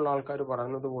പ്രായമുള്ള ആൾക്കാർ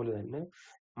പറയുന്നത് പോലെ തന്നെ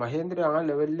മഹേന്ദ്ര ആ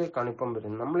ലെവലിലേക്കാണ് ഇപ്പം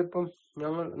വരുന്നത്.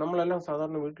 നമ്മളെല്ലാം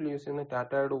സാധാരണ വീട്ടിൽ യൂസ് ചെയ്യുന്ന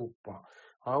ടാറ്റയുടെ ഉപ്പ.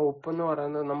 ആ ഉപ്പെന്ന്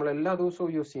പറയുന്നത് നമ്മൾ എല്ലാ ദിവസവും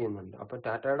യൂസ് ചെയ്യുന്നുണ്ട്. അപ്പൊ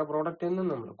ടാറ്റയുടെ പ്രോഡക്റ്റ് എന്നും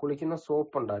നമ്മൾ കുളിക്കുന്ന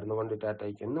സോപ്പ് ഉണ്ടായിരുന്നു പണ്ട്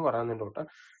ടാറ്റയ്ക്ക് എന്ന് പറയുന്നതിന്റെ തൊട്ട്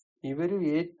ഇവര്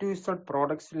A to Z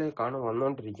പ്രോഡക്ട്സിലേക്കാണ്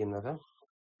വന്നുകൊണ്ടിരിക്കുന്നത്.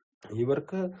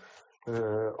 ഇവർക്ക്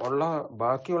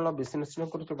ബാക്കിയുള്ള ബിസിനസിനെ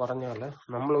കുറിച്ച് പറഞ്ഞാല്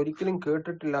നമ്മൾ ഒരിക്കലും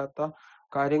കേട്ടിട്ടില്ലാത്ത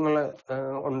കാര്യങ്ങള്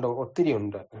ഒത്തിരി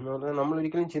ഉണ്ട് എന്ന് പറഞ്ഞാൽ നമ്മൾ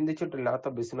ഒരിക്കലും ചിന്തിച്ചിട്ടില്ലാത്ത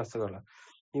ബിസിനസ്സുകൾ.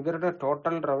 ഇവരുടെ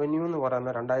ടോട്ടൽ റവന്യൂ എന്ന് പറയുന്ന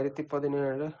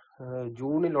 2017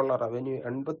 ജൂണിലുള്ള റവന്യൂ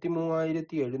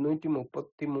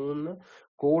 83,733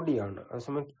 കോടിയാണ്.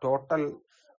 അതേസമയം ടോട്ടൽ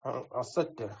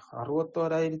അസറ്റ്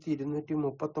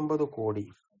 61,239 കോടി.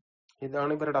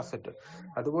 ഇതാണ് ഇവരുടെ അസറ്റ്.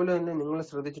 അതുപോലെ തന്നെ നിങ്ങൾ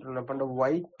ശ്രദ്ധിച്ചിട്ടുണ്ട്, പണ്ട്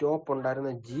വൈറ്റ് ടോപ്പ്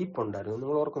ഉണ്ടായിരുന്ന ജീപ്പ് ഉണ്ടായിരുന്നു,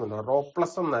 നിങ്ങൾ ഓർക്കുന്നുണ്ടോ?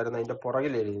 റോപ്ലസ് എന്നായിരുന്നു അതിന്റെ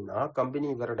പുറകിൽ എഴുതുന്നത്. ആ കമ്പനി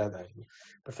ഇവരുടേതായിരുന്നു.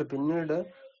 പക്ഷെ പിന്നീട്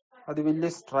അത് വലിയ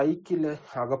സ്ട്രൈക്കില്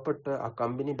അകപ്പെട്ട് ആ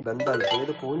കമ്പനി ബന്ധായി പോയി.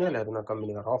 ഇത് പൂനെയിലായിരുന്നു ആ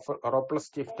കമ്പനി,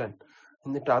 റോപ്ലസ് ടിഫ്റ്റൻ.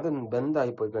 എന്നിട്ട് അത്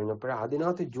ബന്ധായി പോയി കഴിഞ്ഞപ്പോൾ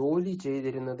അതിനകത്ത് ജോലി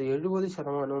ചെയ്തിരുന്നത്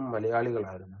 70%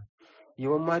 മലയാളികളായിരുന്നു.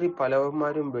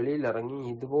 പലവന്മാരും വെളിയിലിറങ്ങി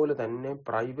ഇതുപോലെ തന്നെ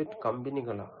പ്രൈവറ്റ്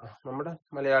കമ്പനികള്, നമ്മുടെ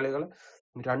മലയാളികൾ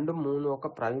 2ഉം 3ഉം ഒക്കെ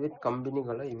പ്രൈവറ്റ്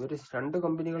കമ്പനികൾ, ഇവര് 2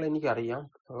 കമ്പനികൾ എനിക്കറിയാം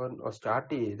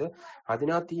സ്റ്റാർട്ട് ചെയ്ത്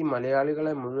അതിനകത്ത് ഈ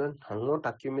മലയാളികളെ മുഴുവൻ അങ്ങോട്ട്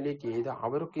അക്യുമുലേറ്റ് ചെയ്ത്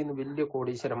അവർക്ക് ഇന്ന് വലിയ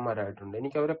കോടീശ്വരന്മാരായിട്ടുണ്ട്.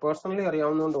 എനിക്ക് അവരെ പേഴ്സണലി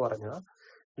അറിയാവുന്നതുകൊണ്ട് പറഞ്ഞാ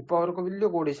ഇപ്പൊ അവർക്ക് വലിയ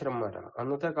കോടീശ്വരന്മാരാണ്.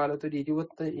 അന്നത്തെ കാലത്ത് ഒരു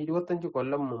 20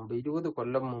 കൊല്ലം മുമ്പ്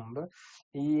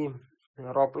ഈ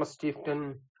റോപ്ലസ് ടിഫ്റ്റൻ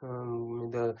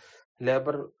ഇത്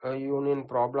ലേബർ യൂണിയൻ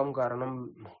പ്രോബ്ലം കാരണം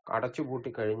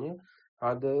അടച്ചുപൂട്ടി കഴിഞ്ഞ്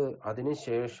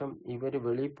അതിനുശേഷം ഇവര്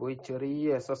വെളിയിൽ പോയി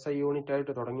ചെറിയ SSI യൂണിറ്റ്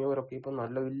ആയിട്ട് തുടങ്ങിയവരൊക്കെ ഇപ്പൊ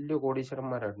നല്ല വലിയ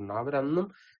കോടീശ്വരന്മാരായിട്ടുണ്ട്. അവരന്നും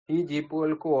ഈ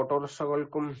ജീപ്പുകൾക്കും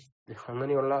ഓട്ടോറിക്ഷകൾക്കും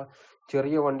അങ്ങനെയുള്ള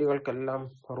ചെറിയ വണ്ടികൾക്കെല്ലാം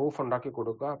റൂഫ് ഉണ്ടാക്കി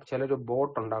കൊടുക്കുക. ചിലര്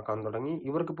ബോട്ട് ഉണ്ടാക്കാൻ തുടങ്ങി.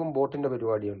 ഇവർക്കിപ്പം ബോട്ടിന്റെ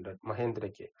പരിപാടിയുണ്ട്.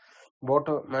 മഹേന്ദ്രയ്ക്ക്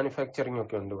ബോട്ട് മാനുഫാക്ചറിങ്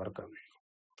ഒക്കെ ഉണ്ട് ഇവർക്ക്.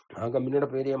 ആ കമ്പനിയുടെ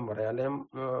പേര് ഞാൻ പറയാം. അല്ലെ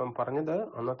പറഞ്ഞത്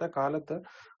അന്നത്തെ കാലത്ത്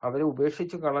അവരെ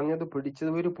ഉപേക്ഷിച്ച് കളഞ്ഞത്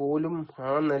പിടിച്ചവര് പോലും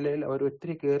ആ നിലയിൽ അവർ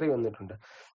ഒത്തിരി കയറി വന്നിട്ടുണ്ട്.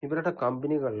 ഇവരുടെ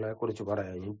കമ്പനികളെ കുറിച്ച്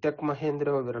പറയാം. ടെക് മഹേന്ദ്ര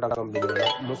ഇവരുടെ കമ്പനിയാണ്.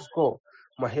 മുസ്കോ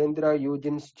മഹേന്ദ്ര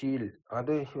യൂജിൻ സ്റ്റീൽ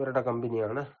അത് ഇവരുടെ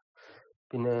കമ്പനിയാണ്.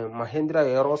 പിന്നെ മഹേന്ദ്ര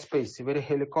എയറോസ്പേസ്, ഇവര്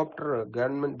ഹെലികോപ്റ്റർ,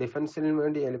 ഗവൺമെന്റ് ഡിഫൻസിന്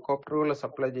വേണ്ടി ഹെലികോപ്റ്ററുകൾ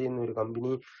സപ്ലൈ ചെയ്യുന്ന ഒരു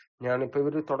കമ്പനി. ഞാനിപ്പോ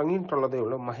ഇവര് തുടങ്ങിയിട്ടുള്ളതേ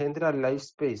ഉള്ളൂ. മഹേന്ദ്ര ലൈഫ്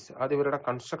സ്പേസ് അത് ഇവരുടെ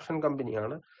കൺസ്ട്രക്ഷൻ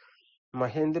കമ്പനിയാണ്.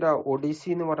 മഹേന്ദ്ര ഒഡീസി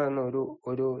എന്ന് പറയുന്ന ഒരു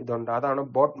ഇതുണ്ട്, അതാണ്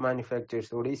ബോട്ട്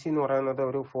മാനുഫാക്ചേഴ്സ്. ഒഡീസി എന്ന് പറയുന്നത്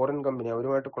ഒരു ഫോറിൻ കമ്പനി,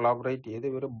 അവരുമായിട്ട് കൊളാബറേറ്റ് ചെയ്ത്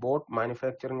ഇവർ ബോട്ട്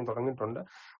മാനുഫാക്ചറിങ് തുടങ്ങിയിട്ടുണ്ട്.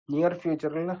 നിയർ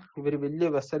ഫ്യൂച്ചറിൽ ഇവർ വലിയ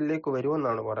വെസലിലേക്ക്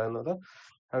വരുമെന്നാണ് പറയുന്നത്.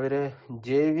 അവര്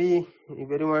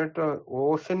ഇവരുമായിട്ട്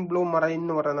ഓഷ്യൻ ബ്ലൂ മറൈൻ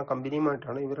എന്ന് പറയുന്ന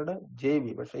കമ്പനിയുമായിട്ടാണ് ഇവരുടെ JV.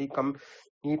 പക്ഷെ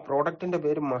ഈ പ്രോഡക്റ്റിന്റെ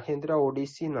പേര് മഹേന്ദ്ര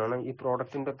ഒഡീസി എന്നാണ് ഈ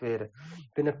പ്രോഡക്റ്റിന്റെ പേര്.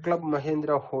 പിന്നെ ക്ലബ്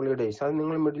മഹേന്ദ്ര ഹോളിഡേയ്സ്, അത്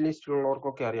നിങ്ങൾ മിഡിൽ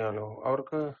ഈസ്റ്റിലുള്ളവർക്കൊക്കെ അറിയാമല്ലോ.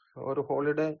 അവർക്ക് ഒരു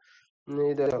ഹോളിഡേ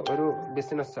ഒരു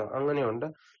ബിസിനസ് അങ്ങനെയുണ്ട്.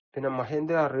 പിന്നെ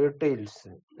മഹേന്ദ്ര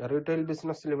റീറ്റെയിൽ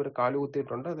ബിസിനസ്സിൽ ഇവർ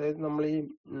കാലുകുത്തിയിട്ടുണ്ട്. അതായത് നമ്മൾ ഈ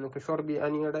കിഷോർ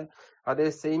ബിയാനിയുടെ അതേ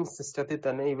സെയിം സിസ്റ്റത്തിൽ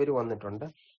തന്നെ ഇവർ വന്നിട്ടുണ്ട്.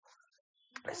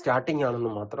 സ്റ്റാർട്ടിങ്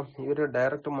ആണെന്ന് മാത്രം. ഇവര്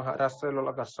ഡയറക്റ്റ്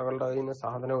മഹാരാഷ്ട്രയിലുള്ള കർഷകരുടെ കയ്യിൽ നിന്ന്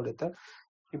സാധനം എടുത്ത്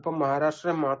ഇപ്പം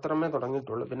മഹാരാഷ്ട്രയിൽ മാത്രമേ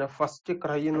തുടങ്ങിയിട്ടുള്ളൂ. പിന്നെ ഫസ്റ്റ്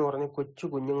ക്രൈ എന്ന് പറഞ്ഞ കൊച്ചു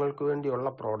കുഞ്ഞുങ്ങൾക്ക് വേണ്ടിയുള്ള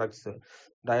products,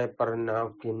 diaper,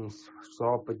 napkins,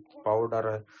 soap, powder,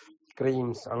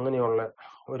 creams, അങ്ങനെയുള്ള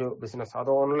ഒരു ബിസിനസ്. അത്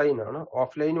ഓൺലൈനാണ്,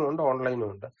 ഓഫ്ലൈനും ഉണ്ട് ഓൺലൈനും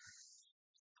ഉണ്ട്.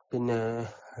 പിന്നെ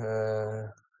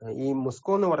ഈ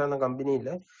മുസ്കോ എന്ന് പറയുന്ന കമ്പനിയിൽ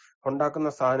ഉണ്ടാക്കുന്ന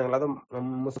സാധനങ്ങൾ, അത്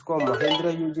മുസ്കോ മഹേന്ദ്ര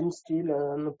യൂജിൻ സ്റ്റീൽ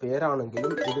എന്ന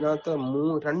പേരാണെങ്കിലും ഇതിനകത്ത്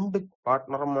 2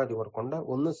 പാർട്ട്ണർമാർ ഇവർക്കുണ്ട്.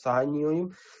 ഒന്ന് സാനിയോയും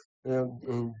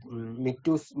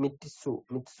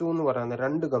മിറ്റ്സു എന്ന് പറയുന്ന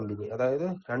 2 കമ്പനി, അതായത്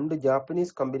 2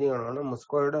 ജാപ്പനീസ് കമ്പനികളാണ്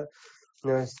മുസ്കോയുടെ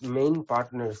മെയിൻ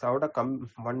പാർട്ട്നേഴ്സ്. അവിടെ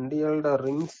വണ്ടികളുടെ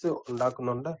റിങ്സ്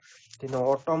ഉണ്ടാക്കുന്നുണ്ട്. പിന്നെ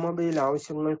ഓട്ടോമൊബൈൽ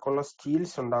ആവശ്യങ്ങൾക്കുള്ള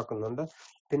സ്റ്റീൽസ് ഉണ്ടാക്കുന്നുണ്ട്.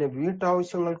 പിന്നെ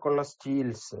വീട്ടാവശ്യങ്ങൾക്കുള്ള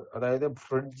സ്റ്റീൽസ്, അതായത്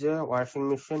ഫ്രിഡ്ജ്, വാഷിംഗ്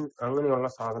മെഷീൻ, അങ്ങനെയുള്ള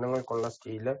സാധനങ്ങൾക്കുള്ള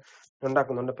സ്റ്റീല്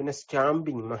ഉണ്ടാക്കുന്നുണ്ട്. പിന്നെ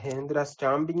സ്റ്റാമ്പിങ്, മഹേന്ദ്ര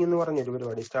സ്റ്റാമ്പിങ് എന്ന് പറഞ്ഞൊരു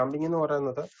പരിപാടി. സ്റ്റാമ്പിങ് എന്ന്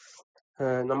പറയുന്നത്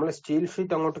നമ്മൾ സ്റ്റീൽ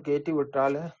ഷീറ്റ് അങ്ങോട്ട് കയറ്റി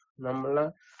വിട്ടാല് നമ്മള്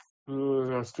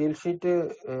സ്റ്റീൽ ഷീറ്റ്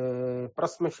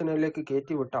പ്രസ് മെഷീനിലേക്ക്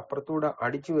കയറ്റി വിട്ട് അപ്പുറത്തൂടെ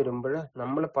അടിച്ചു വരുമ്പോൾ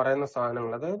നമ്മൾ പറയുന്ന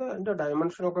സാധനങ്ങൾ, അതായത് അതിന്റെ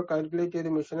ഡയമെൻഷനൊക്കെ കാൽക്കുലേറ്റ്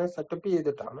ചെയ്ത് മെഷീനെ സെറ്റപ്പ്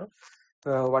ചെയ്തിട്ടാണ്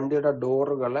വണ്ടിയുടെ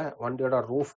ഡോറുകള്, വണ്ടിയുടെ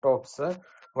റൂഫ് ടോപ്സ്,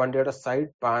 വണ്ടിയുടെ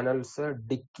side panels,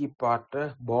 dicky part,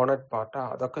 bonnet part,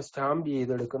 അതൊക്കെ സ്റ്റാമ്പ്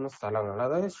ചെയ്തെടുക്കുന്ന സ്ഥലങ്ങൾ.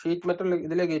 അതായത് ഷീറ്റ് മെറ്റൽ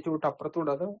ഇതിലെ കയറ്റി വിട്ട്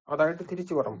അപ്പുറത്തൂടെ അതായിട്ട്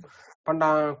തിരിച്ചു വരും. പണ്ട്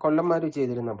കൊല്ലന്മാര്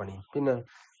ചെയ്തിരുന്ന പണി. പിന്നെ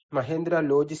മഹേന്ദ്ര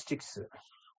ലോജിസ്റ്റിക്സ്,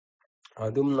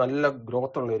 അതും നല്ല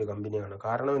ഗ്രോത്ത് ഉള്ള ഒരു കമ്പനിയാണ്.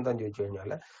 കാരണം എന്താന്ന് ചോദിച്ചു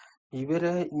കഴിഞ്ഞാല്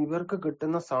ഇവർക്ക്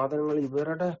കിട്ടുന്ന സാധനങ്ങൾ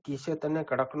ഇവരുടെ കീശയിൽ തന്നെ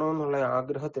കിടക്കണമെന്നുള്ള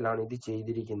ആഗ്രഹത്തിലാണ് ഇത്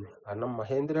ചെയ്തിരിക്കുന്നത്. കാരണം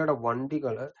മഹേന്ദ്രയുടെ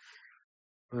വണ്ടികള്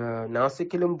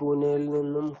നാസിക്കിലും പൂനെയിൽ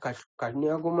നിന്നും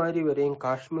കന്യാകുമാരി വരെയും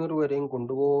കാശ്മീർ വരെയും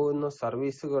കൊണ്ടുപോകുന്ന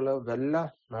സർവീസുകള്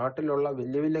നാട്ടിലുള്ള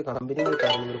വലിയ വലിയ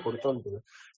കമ്പനികൾക്കായിരുന്നു ഇവർ കൊടുത്തോണ്ടിരുന്നത്.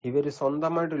 ഇവര്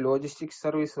സ്വന്തമായിട്ട് ലോജിസ്റ്റിക്സ്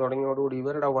സർവീസ് തുടങ്ങിയോടുകൂടി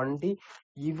ഇവരുടെ വണ്ടി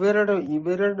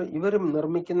ഇവർ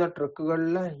നിർമ്മിക്കുന്ന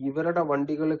ട്രക്കുകളില് ഇവരുടെ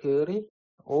വണ്ടികൾ കയറി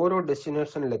ഓരോ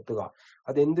ഡെസ്റ്റിനേഷനിൽ എത്തുക.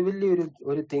 അത് എന്ത്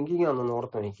വലിയൊരു തിങ്കിങ് ആണെന്ന്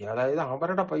ഓർത്ത് നോക്കി. അതായത്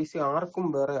അവരുടെ പൈസ ആർക്കും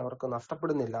വേറെ അവർക്ക്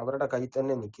നഷ്ടപ്പെടുന്നില്ല, അവരുടെ കയ്യിൽ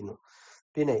തന്നെ നിൽക്കുന്നു.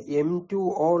 പിന്നെ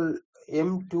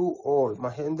M2All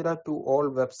Mahendra to all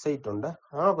website ഉണ്ട്.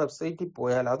 ആ വെബ്സൈറ്റിൽ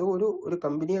പോയാൽ അത് ഒരു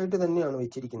കമ്പനിയായിട്ട് തന്നെയാണ്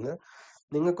വെച്ചിരിക്കുന്നത്.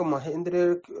 നിങ്ങൾക്ക് മഹേന്ദ്ര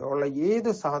ഉള്ള ഏത്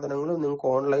സാധനങ്ങളും നിങ്ങൾക്ക്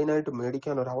ഓൺലൈനായിട്ട്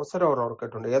മേടിക്കാൻ ഒരു അവസരം അവർ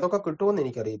ഓർക്കിട്ടുണ്ട്. ഏതൊക്കെ കിട്ടുമെന്ന്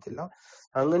എനിക്കറിയത്തില്ല,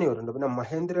 അങ്ങനെ വരുന്നുണ്ട്. പിന്നെ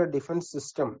മഹേന്ദ്ര ഡിഫൻസ്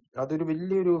സിസ്റ്റം, അതൊരു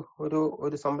വലിയൊരു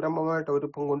ഒരു സംരംഭമായിട്ട്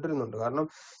അവരിപ്പം കൊണ്ടുവരുന്നുണ്ട്. കാരണം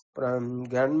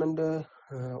ഗവൺമെന്റ്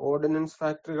ഓർഡിനൻസ്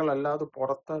ഫാക്ടറികൾ അല്ലാതെ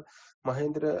പുറത്ത്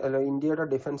ഇന്ത്യയുടെ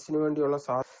ഡിഫൻസിന് വേണ്ടിയുള്ള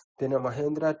പിന്നെ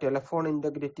മഹേന്ദ്ര ടെലിഫോൺ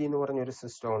ഇന്റഗ്രിറ്റി എന്ന് പറഞ്ഞൊരു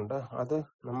സിസ്റ്റം ഉണ്ട്. അത്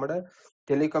നമ്മുടെ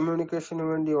ടെലികമ്മ്യൂണിക്കേഷന്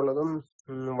വേണ്ടിയുള്ളതും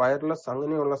വയർലെസ്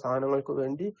അങ്ങനെയുള്ള സാധനങ്ങൾക്ക്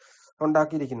വേണ്ടി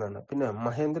ഉണ്ടാക്കിയിരിക്കുന്നതാണ്. പിന്നെ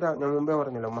മഹേന്ദ്ര, ഞാൻ മുമ്പേ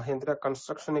പറഞ്ഞല്ലോ, മഹേന്ദ്ര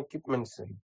കൺസ്ട്രക്ഷൻ എക്യുപ്മെന്റ്സ്,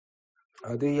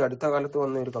 അത് ഈ അടുത്ത കാലത്ത്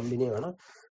വന്ന ഒരു കമ്പനിയാണ്.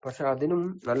 പക്ഷെ അതിനും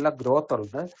നല്ല ഗ്രോത്ത്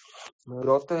ഉണ്ട്.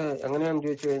 ഗ്രോത്ത് എങ്ങനെയാണെന്ന്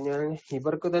ചോദിച്ചു കഴിഞ്ഞാൽ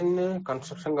ഇവർക്ക് തന്നെ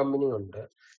കൺസ്ട്രക്ഷൻ കമ്പനി ഉണ്ട്,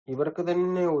 ഇവർക്ക്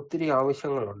തന്നെ ഒത്തിരി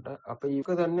ആവശ്യങ്ങളുണ്ട്. അപ്പൊ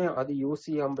ഇവർക്ക് തന്നെ അത് യൂസ്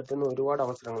ചെയ്യാൻ പറ്റുന്ന ഒരുപാട്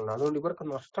അവസരങ്ങളുണ്ട്. അതുകൊണ്ട് ഇവർക്ക്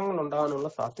നഷ്ടങ്ങൾ ഉണ്ടാകാനുള്ള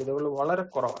സാധ്യതകൾ വളരെ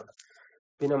കുറവാണ്.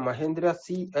 പിന്നെ മഹേന്ദ്ര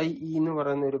CIE എന്ന്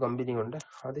പറയുന്ന ഒരു കമ്പനി ഉണ്ട്.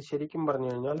 അത് ശരിക്കും പറഞ്ഞു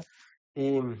കഴിഞ്ഞാൽ ഈ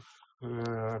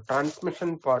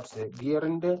ട്രാൻസ്മിഷൻ പാർട്സ്,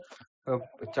 ഗിയറിന്റെ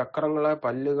ചക്രങ്ങളെ,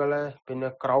 പല്ലുകളെ, പിന്നെ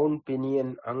ക്രൗൺ, പിനിയൻ,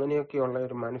 അങ്ങനെയൊക്കെയുള്ള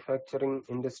ഒരു മാനുഫാക്ചറിങ്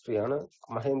ഇൻഡസ്ട്രിയാണ്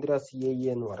മഹേന്ദ്ര CIE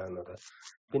എന്ന് പറയുന്നത്.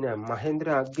 പിന്നെ മഹേന്ദ്ര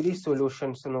അഗ്രി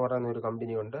സൊല്യൂഷൻസ് എന്ന് പറയുന്ന ഒരു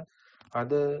കമ്പനി ഉണ്ട്.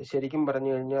 അത് ശരിക്കും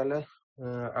പറഞ്ഞു കഴിഞ്ഞാൽ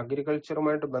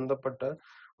അഗ്രികൾച്ചറുമായിട്ട് ബന്ധപ്പെട്ട്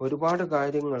ഒരുപാട്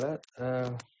കാര്യങ്ങൾ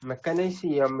മെക്കനൈസ്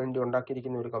ചെയ്യാൻ വേണ്ടി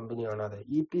ഉണ്ടാക്കിയിരിക്കുന്ന ഒരു കമ്പനിയാണ് അത്.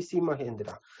 EPC മഹേന്ദ്ര,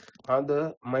 അത്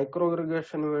മൈക്രോ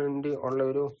ഇറിഗേഷന് വേണ്ടി ഉള്ള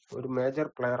ഒരു മേജർ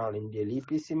പ്ലെയർ ആണ് ഇന്ത്യയിൽ.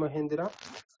 EPC മഹേന്ദ്ര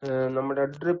നമ്മുടെ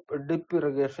ഡ്രിപ്പ്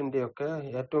ഇറിഗേഷന്റെ ഒക്കെ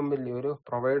ഏറ്റവും വലിയൊരു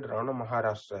പ്രൊവൈഡർ ആണ്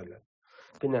മഹാരാഷ്ട്രയില്.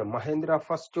 പിന്നെ മഹേന്ദ്ര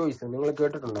ഫസ്റ്റ് ചോയ്സ് നിങ്ങൾ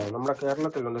കേട്ടിട്ടുണ്ടാവും, നമ്മുടെ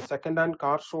കേരളത്തിലുണ്ട്. സെക്കൻഡ് ഹാൻഡ്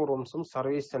കാർ ഷോറൂംസും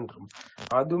സർവീസ് സെന്ററും,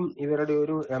 അതും ഇവരുടെ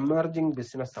ഒരു എമർജിങ്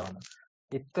ബിസിനസ് ആണ്.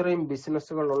 ഇത്രയും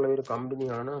ബിസിനസ്സുകൾ ഉള്ള ഒരു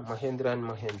കമ്പനിയാണ് മഹേന്ദ്ര ആൻഡ്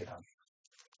മഹേന്ദ്ര.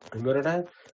 ഇവരുടെ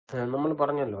നമ്മൾ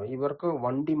പറഞ്ഞല്ലോ, ഇവർക്ക്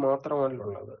വണ്ടി മാത്രമല്ല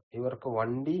ഉള്ളത്, ഇവർക്ക്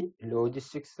വണ്ടി,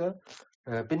 ലോജിസ്റ്റിക്സ്,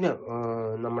 പിന്നെ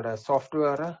നമ്മുടെ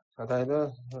സോഫ്റ്റ്വെയർ, അതായത്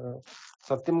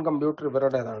സത്യം കമ്പ്യൂട്ടർ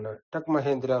ഇവരുടേതാണ്, ടെക്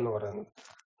മഹേന്ദ്ര എന്ന് പറയുന്നത്.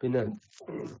 പിന്നെ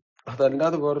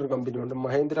അതല്ലാതെ വേറൊരു കമ്പനി ഉണ്ട്,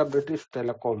 Mahindra British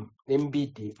telecom,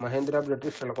 MBT, Mahindra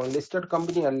British telecom. Listed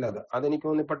company അല്ല അത്. അതെനിക്ക്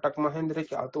തോന്നുന്നു ഇപ്പൊ ടെക്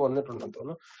മഹേന്ദ്രയ്ക്ക് അകത്ത് വന്നിട്ടുണ്ടെന്ന്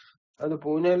തോന്നുന്നു. അത്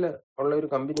പൂനെയിൽ ഉള്ള ഒരു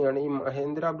കമ്പനിയാണ്. ഈ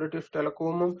മഹേന്ദ്ര ബ്രിട്ടീഷ്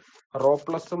ടെലികോമും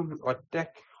റോപ്ലസും ഒറ്റ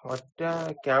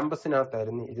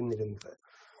ക്യാമ്പസിനകത്തായിരുന്നു ഇരുന്നിരുന്നത്.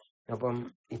 അപ്പം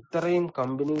ഇത്രയും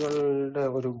കമ്പനികളുടെ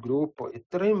ഒരു ഗ്രൂപ്പ്,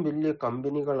 ഇത്രയും വലിയ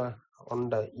കമ്പനികൾ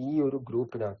ഉണ്ട് ഈ ഒരു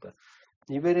ഗ്രൂപ്പിനകത്ത്.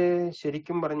 ഇവര്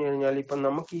ശരിക്കും പറഞ്ഞു കഴിഞ്ഞാൽ ഇപ്പൊ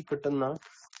നമുക്ക് ഈ കിട്ടുന്ന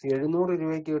 700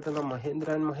 രൂപയ്ക്ക് കിട്ടുന്ന മഹേന്ദ്ര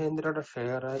ആൻഡ് മഹേന്ദ്രയുടെ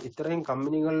ഷെയർ, ഇത്രയും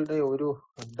കമ്പനികളുടെ ഒരു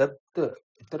ഡെപ്ത്,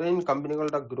 ഇത്രയും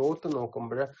കമ്പനികളുടെ ഗ്രോത്ത്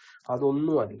നോക്കുമ്പോൾ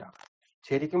അതൊന്നുമല്ല.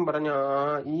 ശരിക്കും പറഞ്ഞ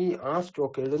ആ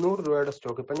സ്റ്റോക്ക്, 700 രൂപയുടെ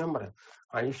സ്റ്റോക്ക്, ഇപ്പൊ ഞാൻ പറയാം,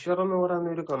 ഐഷർ എന്ന് പറയുന്ന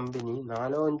ഒരു കമ്പനി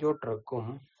 4-5 ട്രക്കും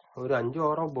ഒരു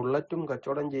 5-6 ബുള്ളറ്റും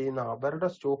കച്ചവടം ചെയ്യുന്ന അവരുടെ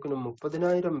സ്റ്റോക്കിന്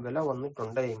 30,000 വില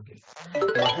വന്നിട്ടുണ്ടെങ്കിൽ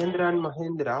മഹേന്ദ്ര ആൻഡ്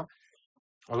മഹേന്ദ്ര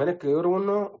അങ്ങനെ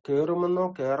കേറുമെന്നോ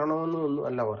കേറണമെന്നോ ഒന്നും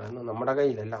അല്ല പറയുന്നത്, നമ്മുടെ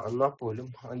കയ്യിലല്ല. എന്നാൽ പോലും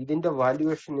ഇതിന്റെ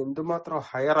വാല്യുവേഷൻ എന്തുമാത്രം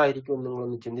ഹയർ ആയിരിക്കും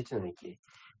നിങ്ങളൊന്ന് ചിന്തിച്ചു നോക്കിയേ.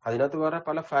 അതിനകത്ത് വേറെ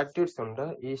പല ഫാക്ടേഴ്സ് ഉണ്ട്.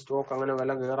 ഈ സ്റ്റോക്ക് അങ്ങനെ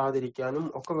വില കയറാതിരിക്കാനും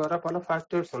ഒക്കെ വേറെ പല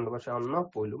ഫാക്ടേഴ്സ് ഉണ്ട്. പക്ഷെ എന്നാൽ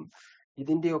പോലും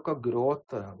ഇതിന്റെയൊക്കെ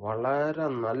ഗ്രോത്ത് വളരെ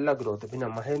നല്ല ഗ്രോത്ത്. പിന്നെ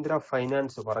മഹേന്ദ്ര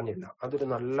ഫൈനാൻസ് പറഞ്ഞില്ല, അതൊരു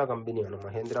നല്ല കമ്പനിയാണ്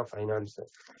മഹേന്ദ്ര ഫൈനാൻസ്.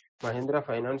 മഹേന്ദ്ര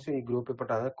ഫൈനാൻസ് ഈ ഗ്രൂപ്പിൽ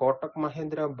പെട്ടത്. കോട്ടക്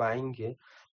മഹേന്ദ്ര ബാങ്ക്,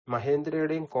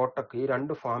 മഹേന്ദ്രയുടെയും കോട്ടക്, ഈ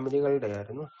രണ്ട് ഫാമിലികളുടെ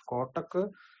ആയിരുന്നു. കോട്ടക്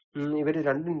ഇവര്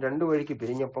രണ്ടു വഴിക്ക്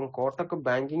പിരിഞ്ഞപ്പം കോട്ടക്ക്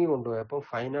ബാങ്കിങ് കൊണ്ടുപോയപ്പോൾ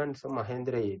ഫൈനാൻസ്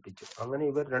മഹേന്ദ്രയെ ഏൽപ്പിച്ചു. അങ്ങനെ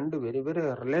ഇവർ രണ്ടുപേരും ഇവര്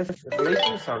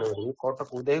റിലേറ്റീവ്സ് ആണ്. ഈ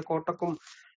കോട്ടക്ക് ഉദയ കോട്ടക്കും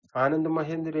ആനന്ദ്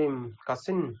മഹേന്ദ്രയും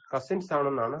കസിൻസ്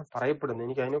ആണെന്നാണ് പറയപ്പെടുന്നത്.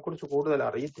 എനിക്ക് അതിനെക്കുറിച്ച് കൂടുതൽ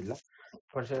അറിയത്തില്ല.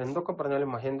 പക്ഷെ എന്തൊക്കെ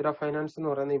പറഞ്ഞാലും മഹേന്ദ്ര ഫൈനാൻസ് എന്ന്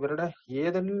പറയുന്നത് ഇവരുടെ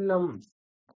ഏതെല്ലാം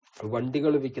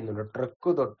വണ്ടികൾ വിൽക്കുന്നുണ്ട്,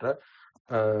 ട്രക്ക് തൊട്ട്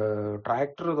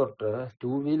ട്രാക്ടർ തൊട്ട്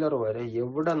 2 വീലർ വരെ,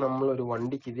 എവിടെ നമ്മളൊരു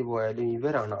വണ്ടിക്ക് ഇത് പോയാലും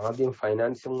ഇവരാണ് ആദ്യം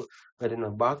ഫൈനാൻസും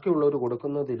വരുന്നത്. ബാക്കിയുള്ളവർ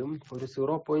കൊടുക്കുന്നതിലും ഒരു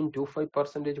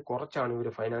 0.25% കുറച്ചാണ് ഇവർ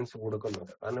ഫൈനാൻസ്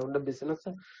കൊടുക്കുന്നത്. കാരണം ഇവരുടെ ബിസിനസ്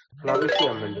ഫ്ലറിഷ്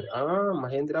ചെയ്യാൻ വേണ്ടി. ആ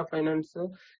മഹേന്ദ്ര ഫൈനാൻസ്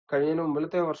കഴിഞ്ഞതിന്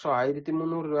മുമ്പിലത്തെ വർഷം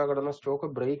 1300 രൂപ കിടന്ന സ്റ്റോക്ക്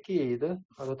ബ്രേക്ക് ചെയ്ത്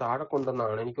അത് താഴെ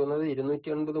കൊണ്ടുവന്നാണ്. എനിക്ക് തോന്നുന്നത്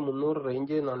 280-300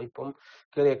 റേഞ്ചിൽ നിന്നാണ് ഇപ്പം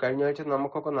കയറിയ. കഴിഞ്ഞ ആഴ്ച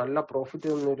നമുക്കൊക്കെ നല്ല പ്രോഫിറ്റ്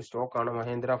തന്ന ഒരു സ്റ്റോക്കാണ്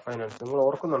മഹേന്ദ്ര ഫൈനാൻസ്. നിങ്ങൾ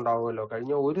ഓർക്കുന്നുണ്ടാവുമല്ലോ,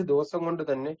 കഴിഞ്ഞ ഒരു ദിവസം കൊണ്ട്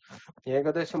തന്നെ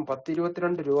ഏകദേശം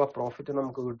 10-22 രൂപ പ്രോഫിറ്റ്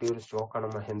നമുക്ക് കിട്ടിയ ഒരു സ്റ്റോക്കാണ്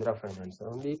മഹേന്ദ്ര ഫൈനാൻസ്.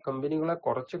 അതുകൊണ്ട് ഈ കമ്പനികളെ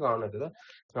കുറച്ച് കാണരുത്.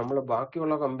 നമ്മൾ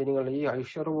ബാക്കിയുള്ള കമ്പനികൾ ഈ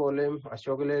ഐഷർ പോലെയും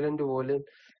അശോക് ലേലൻഡ് പോലെയും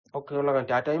ഒക്കെയുള്ള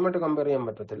ടാറ്റയുമായിട്ട് കമ്പയർ ചെയ്യാൻ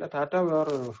പറ്റത്തില്ല. ടാറ്റ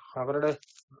വേറൊരു അവരുടെ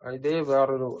ഇതേ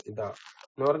വേറൊരു ഇതാ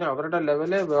എന്ന് പറഞ്ഞാൽ അവരുടെ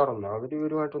ലെവലേ വേറൊന്നും,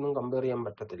 ഇവരുമായിട്ടൊന്നും കമ്പയർ ചെയ്യാൻ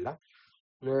പറ്റത്തില്ല.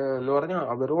 എന്ന് പറഞ്ഞാൽ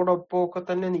അവരോടൊപ്പം ഒക്കെ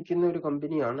തന്നെ നിൽക്കുന്ന ഒരു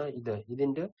കമ്പനിയാണ് ഇത്.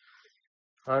 ഇതിന്റെ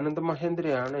ആനന്ദ്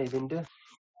മഹേന്ദ്രയാണ് ഇതിന്റെ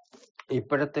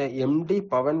ഇപ്പോഴത്തെ MD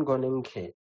പവൻ ഗൊനംഖെ.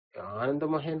 ആനന്ദ്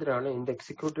മഹേന്ദ്ര ആണ് ഇതിന്റെ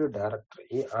എക്സിക്യൂട്ടീവ് ഡയറക്ടർ.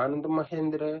 ഈ ആനന്ദ്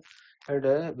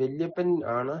മഹേന്ദ്രയുടെ വല്യപ്പൻ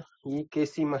ആണ് ഈ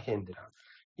KC മഹേന്ദ്ര.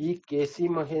 ഈ KC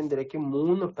മഹേന്ദ്രയ്ക്ക്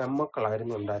 3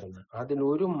 പെമ്മക്കളായിരുന്നു ഉണ്ടായിരുന്നത്. അതിൽ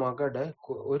ഒരു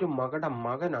മകളുടെ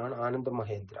മകനാണ് ആനന്ദ്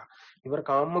മഹേന്ദ്ര.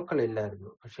 ഇവർക്ക്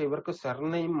ആൺമക്കളില്ലായിരുന്നു. പക്ഷെ ഇവർക്ക്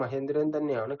സർനെയിം മഹേന്ദ്രൻ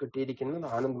തന്നെയാണ് കിട്ടിയിരിക്കുന്നത്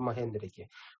ആനന്ദ് മഹേന്ദ്രയ്ക്ക്.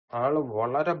 ആള്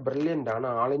വളരെ ബ്രില്യന്റ് ആണ്.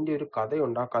 ആളിന്റെ ഒരു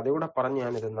കഥയുണ്ട്. ആ കഥയൂടെ പറഞ്ഞ്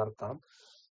ഞാനിത് നിർത്താം.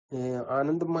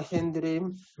 ആനന്ദ് മഹേന്ദ്രയും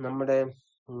നമ്മുടെ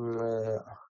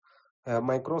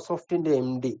മൈക്രോസോഫ്റ്റിന്റെ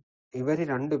MD ഇവര്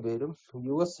രണ്ടുപേരും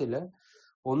US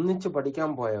ഒന്നിച്ച് പഠിക്കാൻ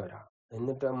പോയവരാ.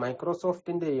 എന്നിട്ട്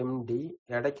മൈക്രോസോഫ്റ്റിന്റെ MD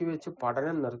ഇടയ്ക്ക് വെച്ച്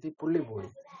പഠനം നിർത്തി പുള്ളി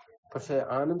പോയി. പക്ഷെ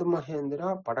ആനന്ദ് മഹേന്ദ്ര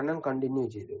പഠനം കണ്ടിന്യൂ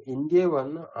ചെയ്തു. ഇന്ത്യയിൽ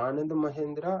വന്ന് ആനന്ദ്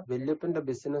മഹേന്ദ്ര വല്യപ്പന്റെ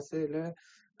ബിസിനസ്സിൽ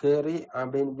കയറി.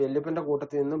 വല്യപ്പന്റെ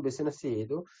കൂട്ടത്തിൽ നിന്ന് ബിസിനസ്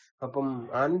ചെയ്തു. അപ്പം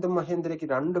ആനന്ദ് മഹേന്ദ്രയ്ക്ക്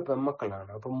 2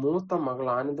 പെമ്മക്കളാണ്. അപ്പൊ മൂത്ത മകൾ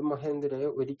ആനന്ദ് മഹേന്ദ്രയെ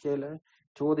ഒരിക്കല്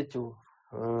ചോദിച്ചു,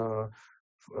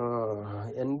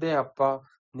 എന്റെ അപ്പ,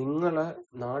 നിങ്ങള്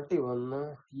നാട്ടിൽ വന്ന്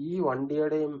ഈ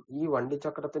വണ്ടിയുടെയും ഈ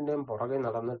വണ്ടിച്ചക്രത്തിന്റെയും പുറകെ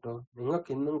നടന്നിട്ട്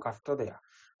നിങ്ങൾക്ക് ഇന്നും കഷ്ടതയാ.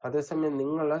 അതേസമയം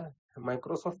നിങ്ങള്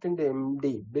മൈക്രോസോഫ്റ്റിന്റെ MD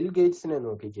ബിൽ ഗേറ്റ്സിനെ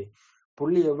നോക്കിക്കേ.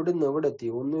 പുള്ളി എവിടുന്ന് എവിടെ എത്തി,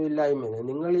 ഒന്നുമില്ലായ്മ.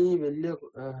 നിങ്ങൾ ഈ വലിയ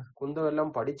കുന്തമെല്ലാം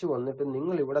പഠിച്ചു വന്നിട്ട്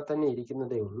നിങ്ങൾ ഇവിടെ തന്നെ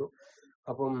ഇരിക്കുന്നതേ ഉള്ളൂ.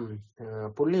 അപ്പം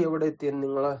പുള്ളി എവിടെ എത്തിയെന്ന്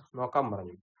നിങ്ങള് നോക്കാൻ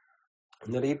പറഞ്ഞു.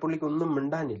 എന്നിട്ട് ഈ പുള്ളിക്ക് ഒന്നും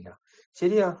മിണ്ടാനില്ല.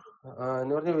 ശരിയാ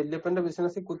എന്ന് പറഞ്ഞ വല്യപ്പന്റെ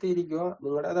ബിസിനസ്സിൽ കുത്തിയിരിക്കുക.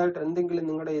 നിങ്ങളുടേതായിട്ട് എന്തെങ്കിലും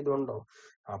നിങ്ങളുടെ ഇതുണ്ടോ?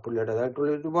 ആ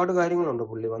പുള്ളിയുടേതായിട്ടുള്ള ഒരുപാട് കാര്യങ്ങളുണ്ട്.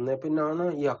 പുള്ളി വന്നേ പിന്നാണ്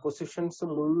ഈ അക്വസിഷൻസ്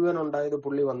മുഴുവൻ ഉണ്ടായത്.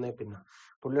 പുള്ളി വന്നേ പിന്നെ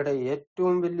പുള്ളിയുടെ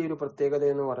ഏറ്റവും വലിയൊരു പ്രത്യേകത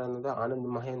എന്ന് പറയുന്നത്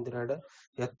ആനന്ദ് മഹേന്ദ്രയുടെ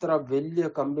എത്ര വലിയ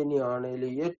കമ്പനി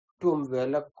ആണെങ്കിലും ഏറ്റവും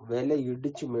വില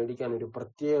ഇടിച്ചു മേടിക്കാൻ ഒരു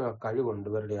പ്രത്യേക കഴിവുണ്ട്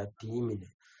ഇവരുടെ ആ ടീമിന്.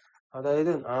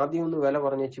 അതായത് ആദ്യം ഒന്ന് വില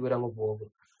പറഞ്ഞേച്ച് ഇവരങ്ങ്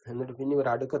പോകും. എന്നിട്ട് പിന്നെ ഇവർ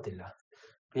അടുക്കത്തില്ല.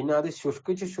 പിന്നെ അത്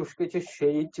ശുഷ്കിച്ച്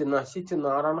ക്ഷയിച്ച് നശിച്ച്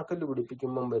നാറാണക്കല്ല്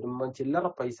പിടിപ്പിക്കുമ്പം വരുമ്പം ചില്ലറ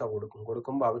പൈസ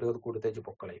കൊടുക്കുമ്പോ അവരത് കൊടുത്തേച്ച്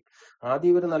പൊക്കളയും.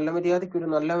 ആദ്യം ഇവര് നല്ല മര്യാദയ്ക്ക് ഒരു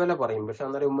നല്ല വില പറയും. പക്ഷെ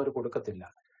അന്നേരം ഇവന്മാര് കൊടുക്കത്തില്ല.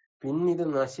 പിന്നെ ഇത്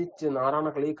നശിച്ച്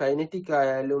നാറാണക്കളി, ഈ കൈനറ്റിക്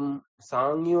ആയാലും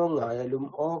സാങ്യോങ് ആയാലും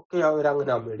ഒക്കെ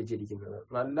അവരങ്ങനെ മേടിച്ചിരിക്കുന്നത്.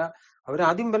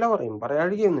 അവരാദ്യം വില പറയും,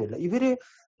 പറയാഴികയൊന്നുമില്ല. ഇവര്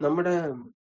നമ്മുടെ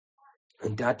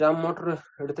ടാറ്റ മോട്ടോർ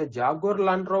എടുത്ത ജാഗ്വർ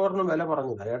ലാൻഡ് റോവറിന് വില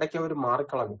പറഞ്ഞതാ. ഇടയ്ക്ക് അവർ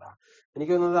മാറിക്കളഞ്ഞതാ.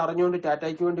 എനിക്ക് തോന്നുന്നത് അറിഞ്ഞുകൊണ്ട്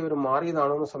ടാറ്റയ്ക്ക് വേണ്ടി ഇവർ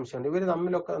മാറിയതാണോ എന്ന് സംശയമുണ്ട്. ഇവര്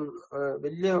തമ്മിലൊക്കെ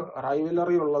വലിയ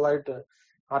റൈവലറി ഉള്ളതായിട്ട്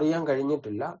അറിയാൻ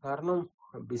കഴിഞ്ഞിട്ടില്ല. കാരണം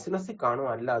ബിസിനസ്സിൽ കാണും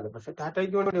അല്ലാതെ. പക്ഷെ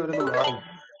ടാറ്റയ്ക്ക് വേണ്ടി ഇവരൊന്ന്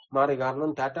മാറി. കാരണം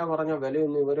ടാറ്റ പറഞ്ഞ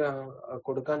വിലയൊന്നും ഇവര്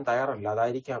കൊടുക്കാൻ തയ്യാറല്ല.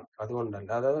 അതായിരിക്കാം,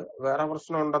 അതുകൊണ്ടല്ല. അത് വേറെ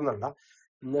പ്രശ്നം ഉണ്ടെന്നല്ല.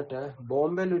 എന്നിട്ട്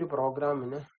ബോംബെയിൽ ഒരു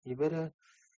പ്രോഗ്രാമിന് ഇവര്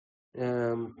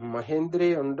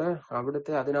മഹേന്ദ്രയുണ്ട്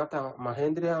അവിടുത്തെ. അതിനകത്ത്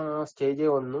മഹേന്ദ്ര സ്റ്റേജിൽ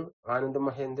വന്നു. ആനന്ദ്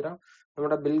മഹേന്ദ്ര,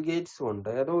 നമ്മുടെ ബിൽ ഗേറ്റ്സും ഉണ്ട്.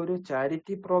 ഏതോ ഒരു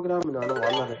ചാരിറ്റി പ്രോഗ്രാമിനാണ്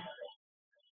വന്നത്.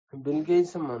 ബിൽ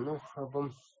ഗേറ്റ്സും വന്നു. അപ്പം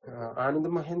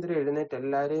ആനന്ദ് മഹേന്ദ്ര എഴുന്നേറ്റ്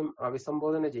എല്ലാരെയും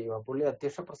അഭിസംബോധന ചെയ്യുക. പുള്ളി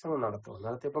അധ്യക്ഷ പ്രസംഗം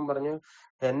നടത്തിയപ്പം പറഞ്ഞു,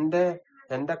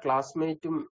 എന്റെ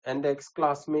ക്ലാസ്മേറ്റും എന്റെ എക്സ്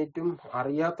ക്ലാസ്മേറ്റും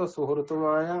അറിയാത്ത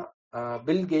സുഹൃത്തുമായ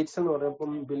ബിൽ ഗേറ്റ്സ് എന്ന്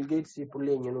പറഞ്ഞപ്പം ബിൽ ഗേറ്റ്സ് ഈ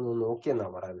പുള്ളി ഇങ്ങനെ ഒന്ന് നോക്കിയെന്നാ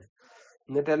പറയുന്നത്.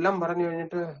 എന്നിട്ട് എല്ലാം പറഞ്ഞു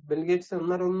കഴിഞ്ഞിട്ട് ബിൽ ഗേറ്റ്സ്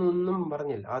ഒന്നും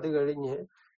പറഞ്ഞില്ല. അത് കഴിഞ്ഞ്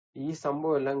ഈ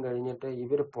സംഭവം എല്ലാം കഴിഞ്ഞിട്ട്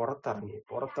ഇവര്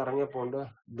പുറത്തിറങ്ങിയപ്പോണ്ട്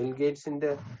ബിൽ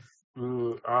ഗേറ്റ്സിന്റെ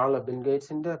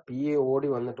PA ഓടി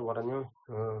വന്നിട്ട് പറഞ്ഞു,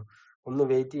 ഒന്ന്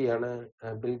വെയിറ്റ് ചെയ്യാണ്,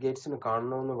 ബിൽഗേറ്റ്സിന്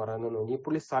കാണണമെന്ന് പറയുന്നു. ഈ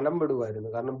പുള്ളി സ്ഥലം വിടുമായിരുന്നു.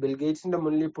 കാരണം ബിൽഗേറ്റ്സിന്റെ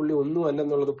മുന്നിൽ പുള്ളി ഒന്നും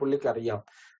അല്ലെന്നുള്ളത് പുള്ളിക്ക് അറിയാം.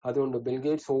 അതുകൊണ്ട്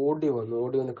ബിൽഗേറ്റ്സ് ഓടി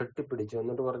വന്ന് കെട്ടിപ്പിടിച്ചു.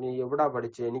 എന്നിട്ട് പറഞ്ഞു, എവിടാ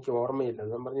പഠിച്ചത്, എനിക്ക് ഓർമ്മയില്ല.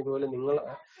 ഞാൻ പറഞ്ഞു, ഇതുപോലെ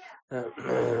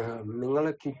നിങ്ങൾ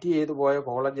ക്വിറ്റ് ചെയ്ത് പോയ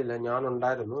കോളേജില്ല ഞാൻ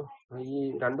ഉണ്ടായിരുന്നു. ഈ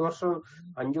 2 വർഷം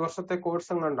 5 വർഷത്തെ കോഴ്സ്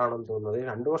എങ്ങാണ്ടാണെന്ന് തോന്നുന്നത്.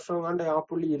 2 വർഷം എങ്ങാണ്ട് ആ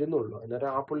പുള്ളി ഇരുന്നുള്ളൂ. അന്നേരം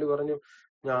ആ പുള്ളി പറഞ്ഞു,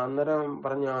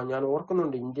 ഞാൻ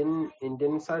ഓർക്കുന്നുണ്ട്,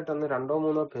 ഇന്ത്യൻസ് ആയിട്ട് അന്ന്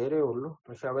 2-3 പേരേ ഉള്ളൂ,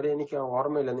 പക്ഷെ അവരെ എനിക്ക്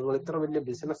ഓർമ്മയില്ല. നിങ്ങൾ ഇത്ര വലിയ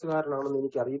ബിസിനസ്സുകാരനാണെന്ന്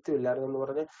എനിക്ക് അറിയത്തില്ലായിരുന്നു എന്ന്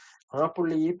പറഞ്ഞ് ആ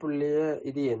പുള്ളി ഈ പുള്ളിയെ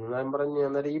ഇത് ചെയ്യുന്നു. ഞാൻ പറഞ്ഞു,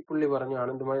 അന്നേരം ഈ പുള്ളി പറഞ്ഞു,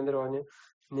 ആനന്ദ് മഹീന്ദ്ര പറഞ്ഞു,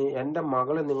 എന്റെ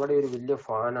മകള് നിങ്ങളുടെ ഒരു വലിയ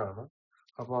ഫാനാണ്.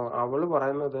 അപ്പൊ അവള്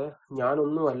പറയുന്നത്,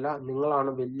 ഞാനൊന്നുമല്ല,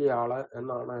 നിങ്ങളാണ് വലിയ ആള്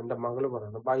എന്നാണ് എന്റെ മകള്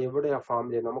പറയുന്നത്. അപ്പൊ എവിടെയാ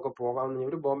ഫാമിലി, നമുക്ക് പോകാമെന്ന്.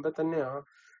 ഇവര് ബോംബെ തന്നെയാ,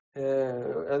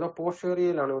 ഏതോ പോഷ്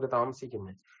ഏരിയയിലാണ് ഇവര്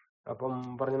താമസിക്കുന്നത്. അപ്പം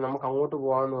പറഞ്ഞു, നമുക്ക് അങ്ങോട്ട്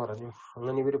പോവാന്ന് പറഞ്ഞു.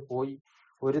 അങ്ങനെ ഇവര് പോയി.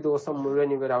 ഒരു ദിവസം മുഴുവൻ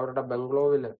ഇവർ അവരുടെ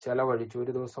ബംഗ്ലോവിൽ ചെലവഴിച്ചു.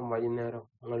 ഒരു ദിവസം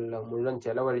വൈകുന്നേരങ്ങളിൽ മുഴുവൻ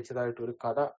ചെലവഴിച്ചതായിട്ട് ഒരു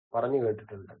കഥ പറഞ്ഞു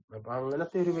കേട്ടിട്ടുണ്ട്. അപ്പൊ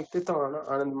അങ്ങനത്തെ ഒരു വ്യക്തിത്വമാണ്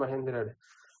ആനന്ദ് മഹീന്ദ്രയുടെ.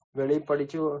 വെളിയിൽ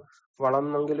പഠിച്ചു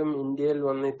വളർന്നെങ്കിലും ഇന്ത്യയിൽ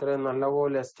വന്ന് ഇത്രയും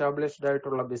നല്ലപോലെ എസ്റ്റാബ്ലിഷ്ഡ്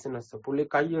ആയിട്ടുള്ള ബിസിനസ് പുള്ളി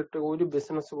കൈയിട്ട് ഒരു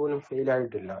ബിസിനസ് പോലും ഫെയിൽ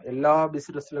ആയിട്ടില്ല. എല്ലാ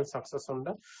ബിസിനസ്സിലും സക്സസ്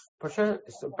ഉണ്ട്. പക്ഷെ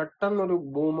പെട്ടെന്നൊരു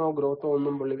ബൂമോ ഗ്രോത്തോ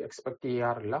ഒന്നും പുള്ളി എക്സ്പെക്ട്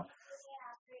ചെയ്യാറില്ല.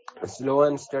 Slow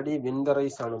and study win the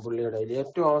race ആണ് പുള്ളിയുടെ.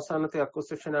 ഏറ്റവും അവസാനത്തെ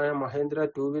അക്വസിഷനായ മഹേന്ദ്ര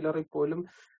 2 വീലറിൽ പോലും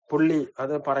പുള്ളി,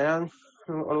 അത് പറയാൻ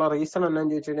ഉള്ള റീസൺ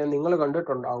എന്നാന്ന് ചോദിച്ചു കഴിഞ്ഞാൽ, നിങ്ങൾ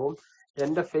കണ്ടിട്ടുണ്ടാവും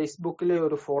എന്റെ ഫേസ്ബുക്കിലെ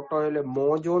ഒരു ഫോട്ടോയില്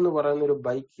മോജോ എന്ന് പറയുന്ന ഒരു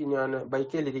ബൈക്ക് ഞാൻ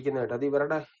ബൈക്കിൽ ഇരിക്കുന്നതായിട്ട്. അത്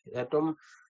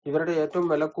ഇവരുടെ ഏറ്റവും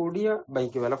വില കൂടിയ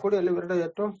ബൈക്ക്, വില കൂടിയല്ല,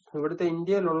 ഇവിടുത്തെ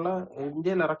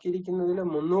ഇന്ത്യയിൽ ഇറക്കിയിരിക്കുന്നതിൽ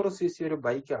 300 cc ഒരു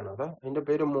ബൈക്കാണ് അത്. അതിന്റെ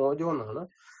പേര് മോജോ എന്നാണ്.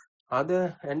 അത്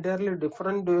എൻറ്റയർലി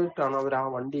ഡിഫറെന്റ് ആയിട്ടാണ് അവർ ആ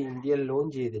വണ്ടി ഇന്ത്യയിൽ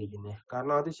ലോഞ്ച് ചെയ്തിരിക്കുന്നത്.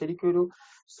 കാരണം അത് ശരിക്കും ഒരു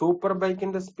സൂപ്പർ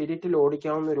ബൈക്കിന്റെ സ്പിരിറ്റിൽ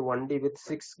ഓടിക്കാവുന്ന ഒരു വണ്ടി വിത്ത്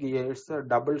 6 ഗിയേഴ്സ്,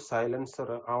 ഡബിൾ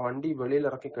സൈലൻസർ. ആ വണ്ടി വെളിയിൽ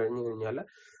ഇറക്കി കഴിഞ്ഞു കഴിഞ്ഞാൽ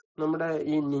നമ്മുടെ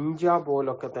ഈ നിഞ്ച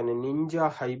പോലൊക്കെ തന്നെ, നിഞ്ച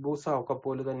ഹൈബൂസ ഒക്കെ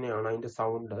പോലെ തന്നെയാണ് അതിന്റെ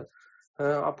സൗണ്ട്.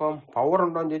 അപ്പം പവർ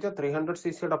ഉണ്ടോന്ന് ചോദിച്ചാൽ 300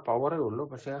 cc പവറേ ഉള്ളൂ.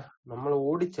 പക്ഷെ നമ്മൾ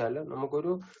ഓടിച്ചാൽ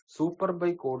നമുക്കൊരു സൂപ്പർ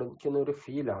ബൈക്ക് ഓടിക്കുന്ന ഒരു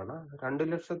ഫീലാണ്.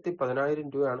 2,10,000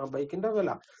 രൂപയാണ് ആ ബൈക്കിന്റെ വില.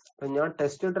 ഞാൻ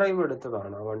ടെസ്റ്റ് ഡ്രൈവ്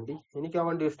എടുത്തതാണ് ആ വണ്ടി. എനിക്ക് ആ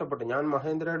വണ്ടി ഇഷ്ടപ്പെട്ടു. ഞാൻ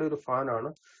മഹേന്ദ്രയുടെ ഒരു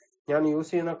ഫാനാണ്. ഞാൻ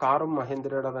യൂസ് ചെയ്യുന്ന കാറും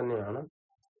മഹേന്ദ്രയുടെ തന്നെയാണ്.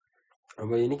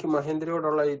 അപ്പൊ എനിക്ക്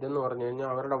മഹേന്ദ്രയോടുള്ള ഇതെന്ന് പറഞ്ഞു കഴിഞ്ഞാൽ,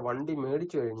 അവരുടെ വണ്ടി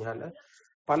മേടിച്ചു കഴിഞ്ഞാൽ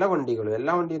പല വണ്ടികളും,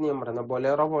 എല്ലാ വണ്ടിയും ഞാൻ പറയുന്നത്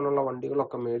ബൊലേറോ പോലുള്ള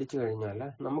വണ്ടികളൊക്കെ മേടിച്ചു കഴിഞ്ഞാൽ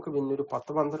നമുക്ക് പിന്നെ ഒരു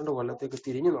 10-12 കൊല്ലത്തേക്ക്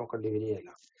തിരിഞ്ഞു നോക്കേണ്ടി വരികയില്ല.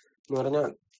 എന്ന് പറഞ്ഞാൽ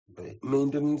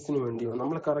മെയിൻ്റനൻസിന് വേണ്ടിയോ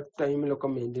നമ്മൾ കറക്റ്റ് ടൈമിലൊക്കെ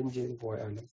മെയിൻറ്റെയിൻ ചെയ്ത്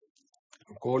പോയാൽ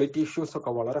ക്വാളിറ്റി ഇഷ്യൂസ്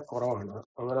ഒക്കെ വളരെ കുറവാണ്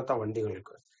അങ്ങനത്തെ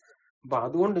വണ്ടികൾക്ക്. അപ്പൊ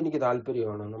അതുകൊണ്ട് എനിക്ക്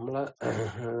താല്പര്യമാണ്. നമ്മള്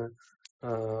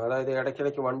അതായത്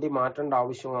ഇടയ്ക്കിടയ്ക്ക് വണ്ടി മാറ്റേണ്ട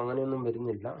ആവശ്യമോ അങ്ങനെയൊന്നും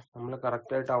വരുന്നില്ല. നമ്മൾ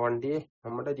കറക്റ്റായിട്ട് ആ വണ്ടിയെ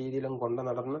നമ്മുടെ രീതിയിലും കൊണ്ട്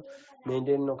നടന്ന്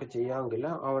മെയിൻറ്റെയിനൊക്കെ ചെയ്യാമെങ്കിൽ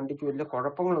ആ വണ്ടിക്ക് വലിയ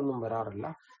കുഴപ്പങ്ങളൊന്നും വരാറില്ല.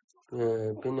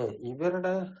 പിന്നെ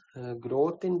ഇവരുടെ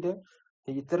ഗ്രോത്തിന്റെ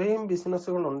ഇത്രയും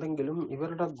ബിസിനസ്സുകൾ ഉണ്ടെങ്കിലും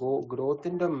ഇവരുടെ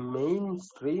ഗ്രോത്തിന്റെ മെയിൻ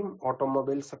സ്ട്രീം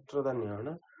ഓട്ടോമൊബൈൽ സെക്ടർ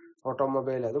തന്നെയാണ്.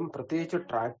 ഓട്ടോമൊബൈൽ, അതും പ്രത്യേകിച്ച്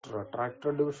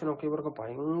ട്രാക്ടർ ഡിവിഷനൊക്കെ ഇവർക്ക്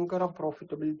ഭയങ്കര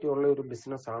പ്രോഫിറ്റബിലിറ്റി ഉള്ള ഒരു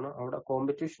ബിസിനസ്സാണ്. അവിടെ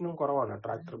കോമ്പറ്റീഷനും കുറവാണ്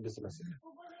ട്രാക്ടർ ബിസിനസ്സിൽ.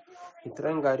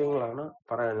 ഇത്രയും കാര്യങ്ങളാണ്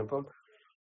പറയാൻ. ഇപ്പം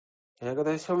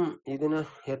ഏകദേശം ഇതിന്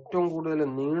ഏറ്റവും കൂടുതൽ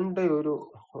നീണ്ട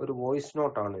ഒരു വോയിസ്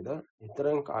നോട്ടാണിത്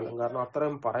ഇത്രയും കാലം. കാരണം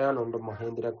അത്രയും പറയാനുണ്ട്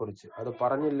മഹീന്ദ്രയെ കുറിച്ച്. അത്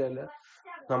പറഞ്ഞില്ലെങ്കിൽ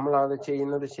നമ്മൾ അത്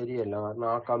ചെയ്യുന്നത് ശരിയല്ല. കാരണം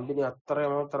ആ കമ്പനി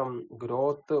അത്രമാത്രം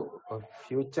ഗ്രോത്ത്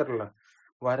ഫ്യൂച്ചറിൽ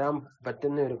വരാൻ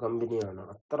പറ്റുന്ന ഒരു കമ്പനിയാണ്.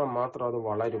 അത്രമാത്രം അത്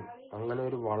വളരും. അങ്ങനെ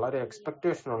ഒരു വളരെ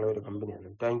എക്സ്പെക്ടേഷൻ ഉള്ള ഒരു കമ്പനിയാണ്.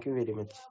 Thank you very much.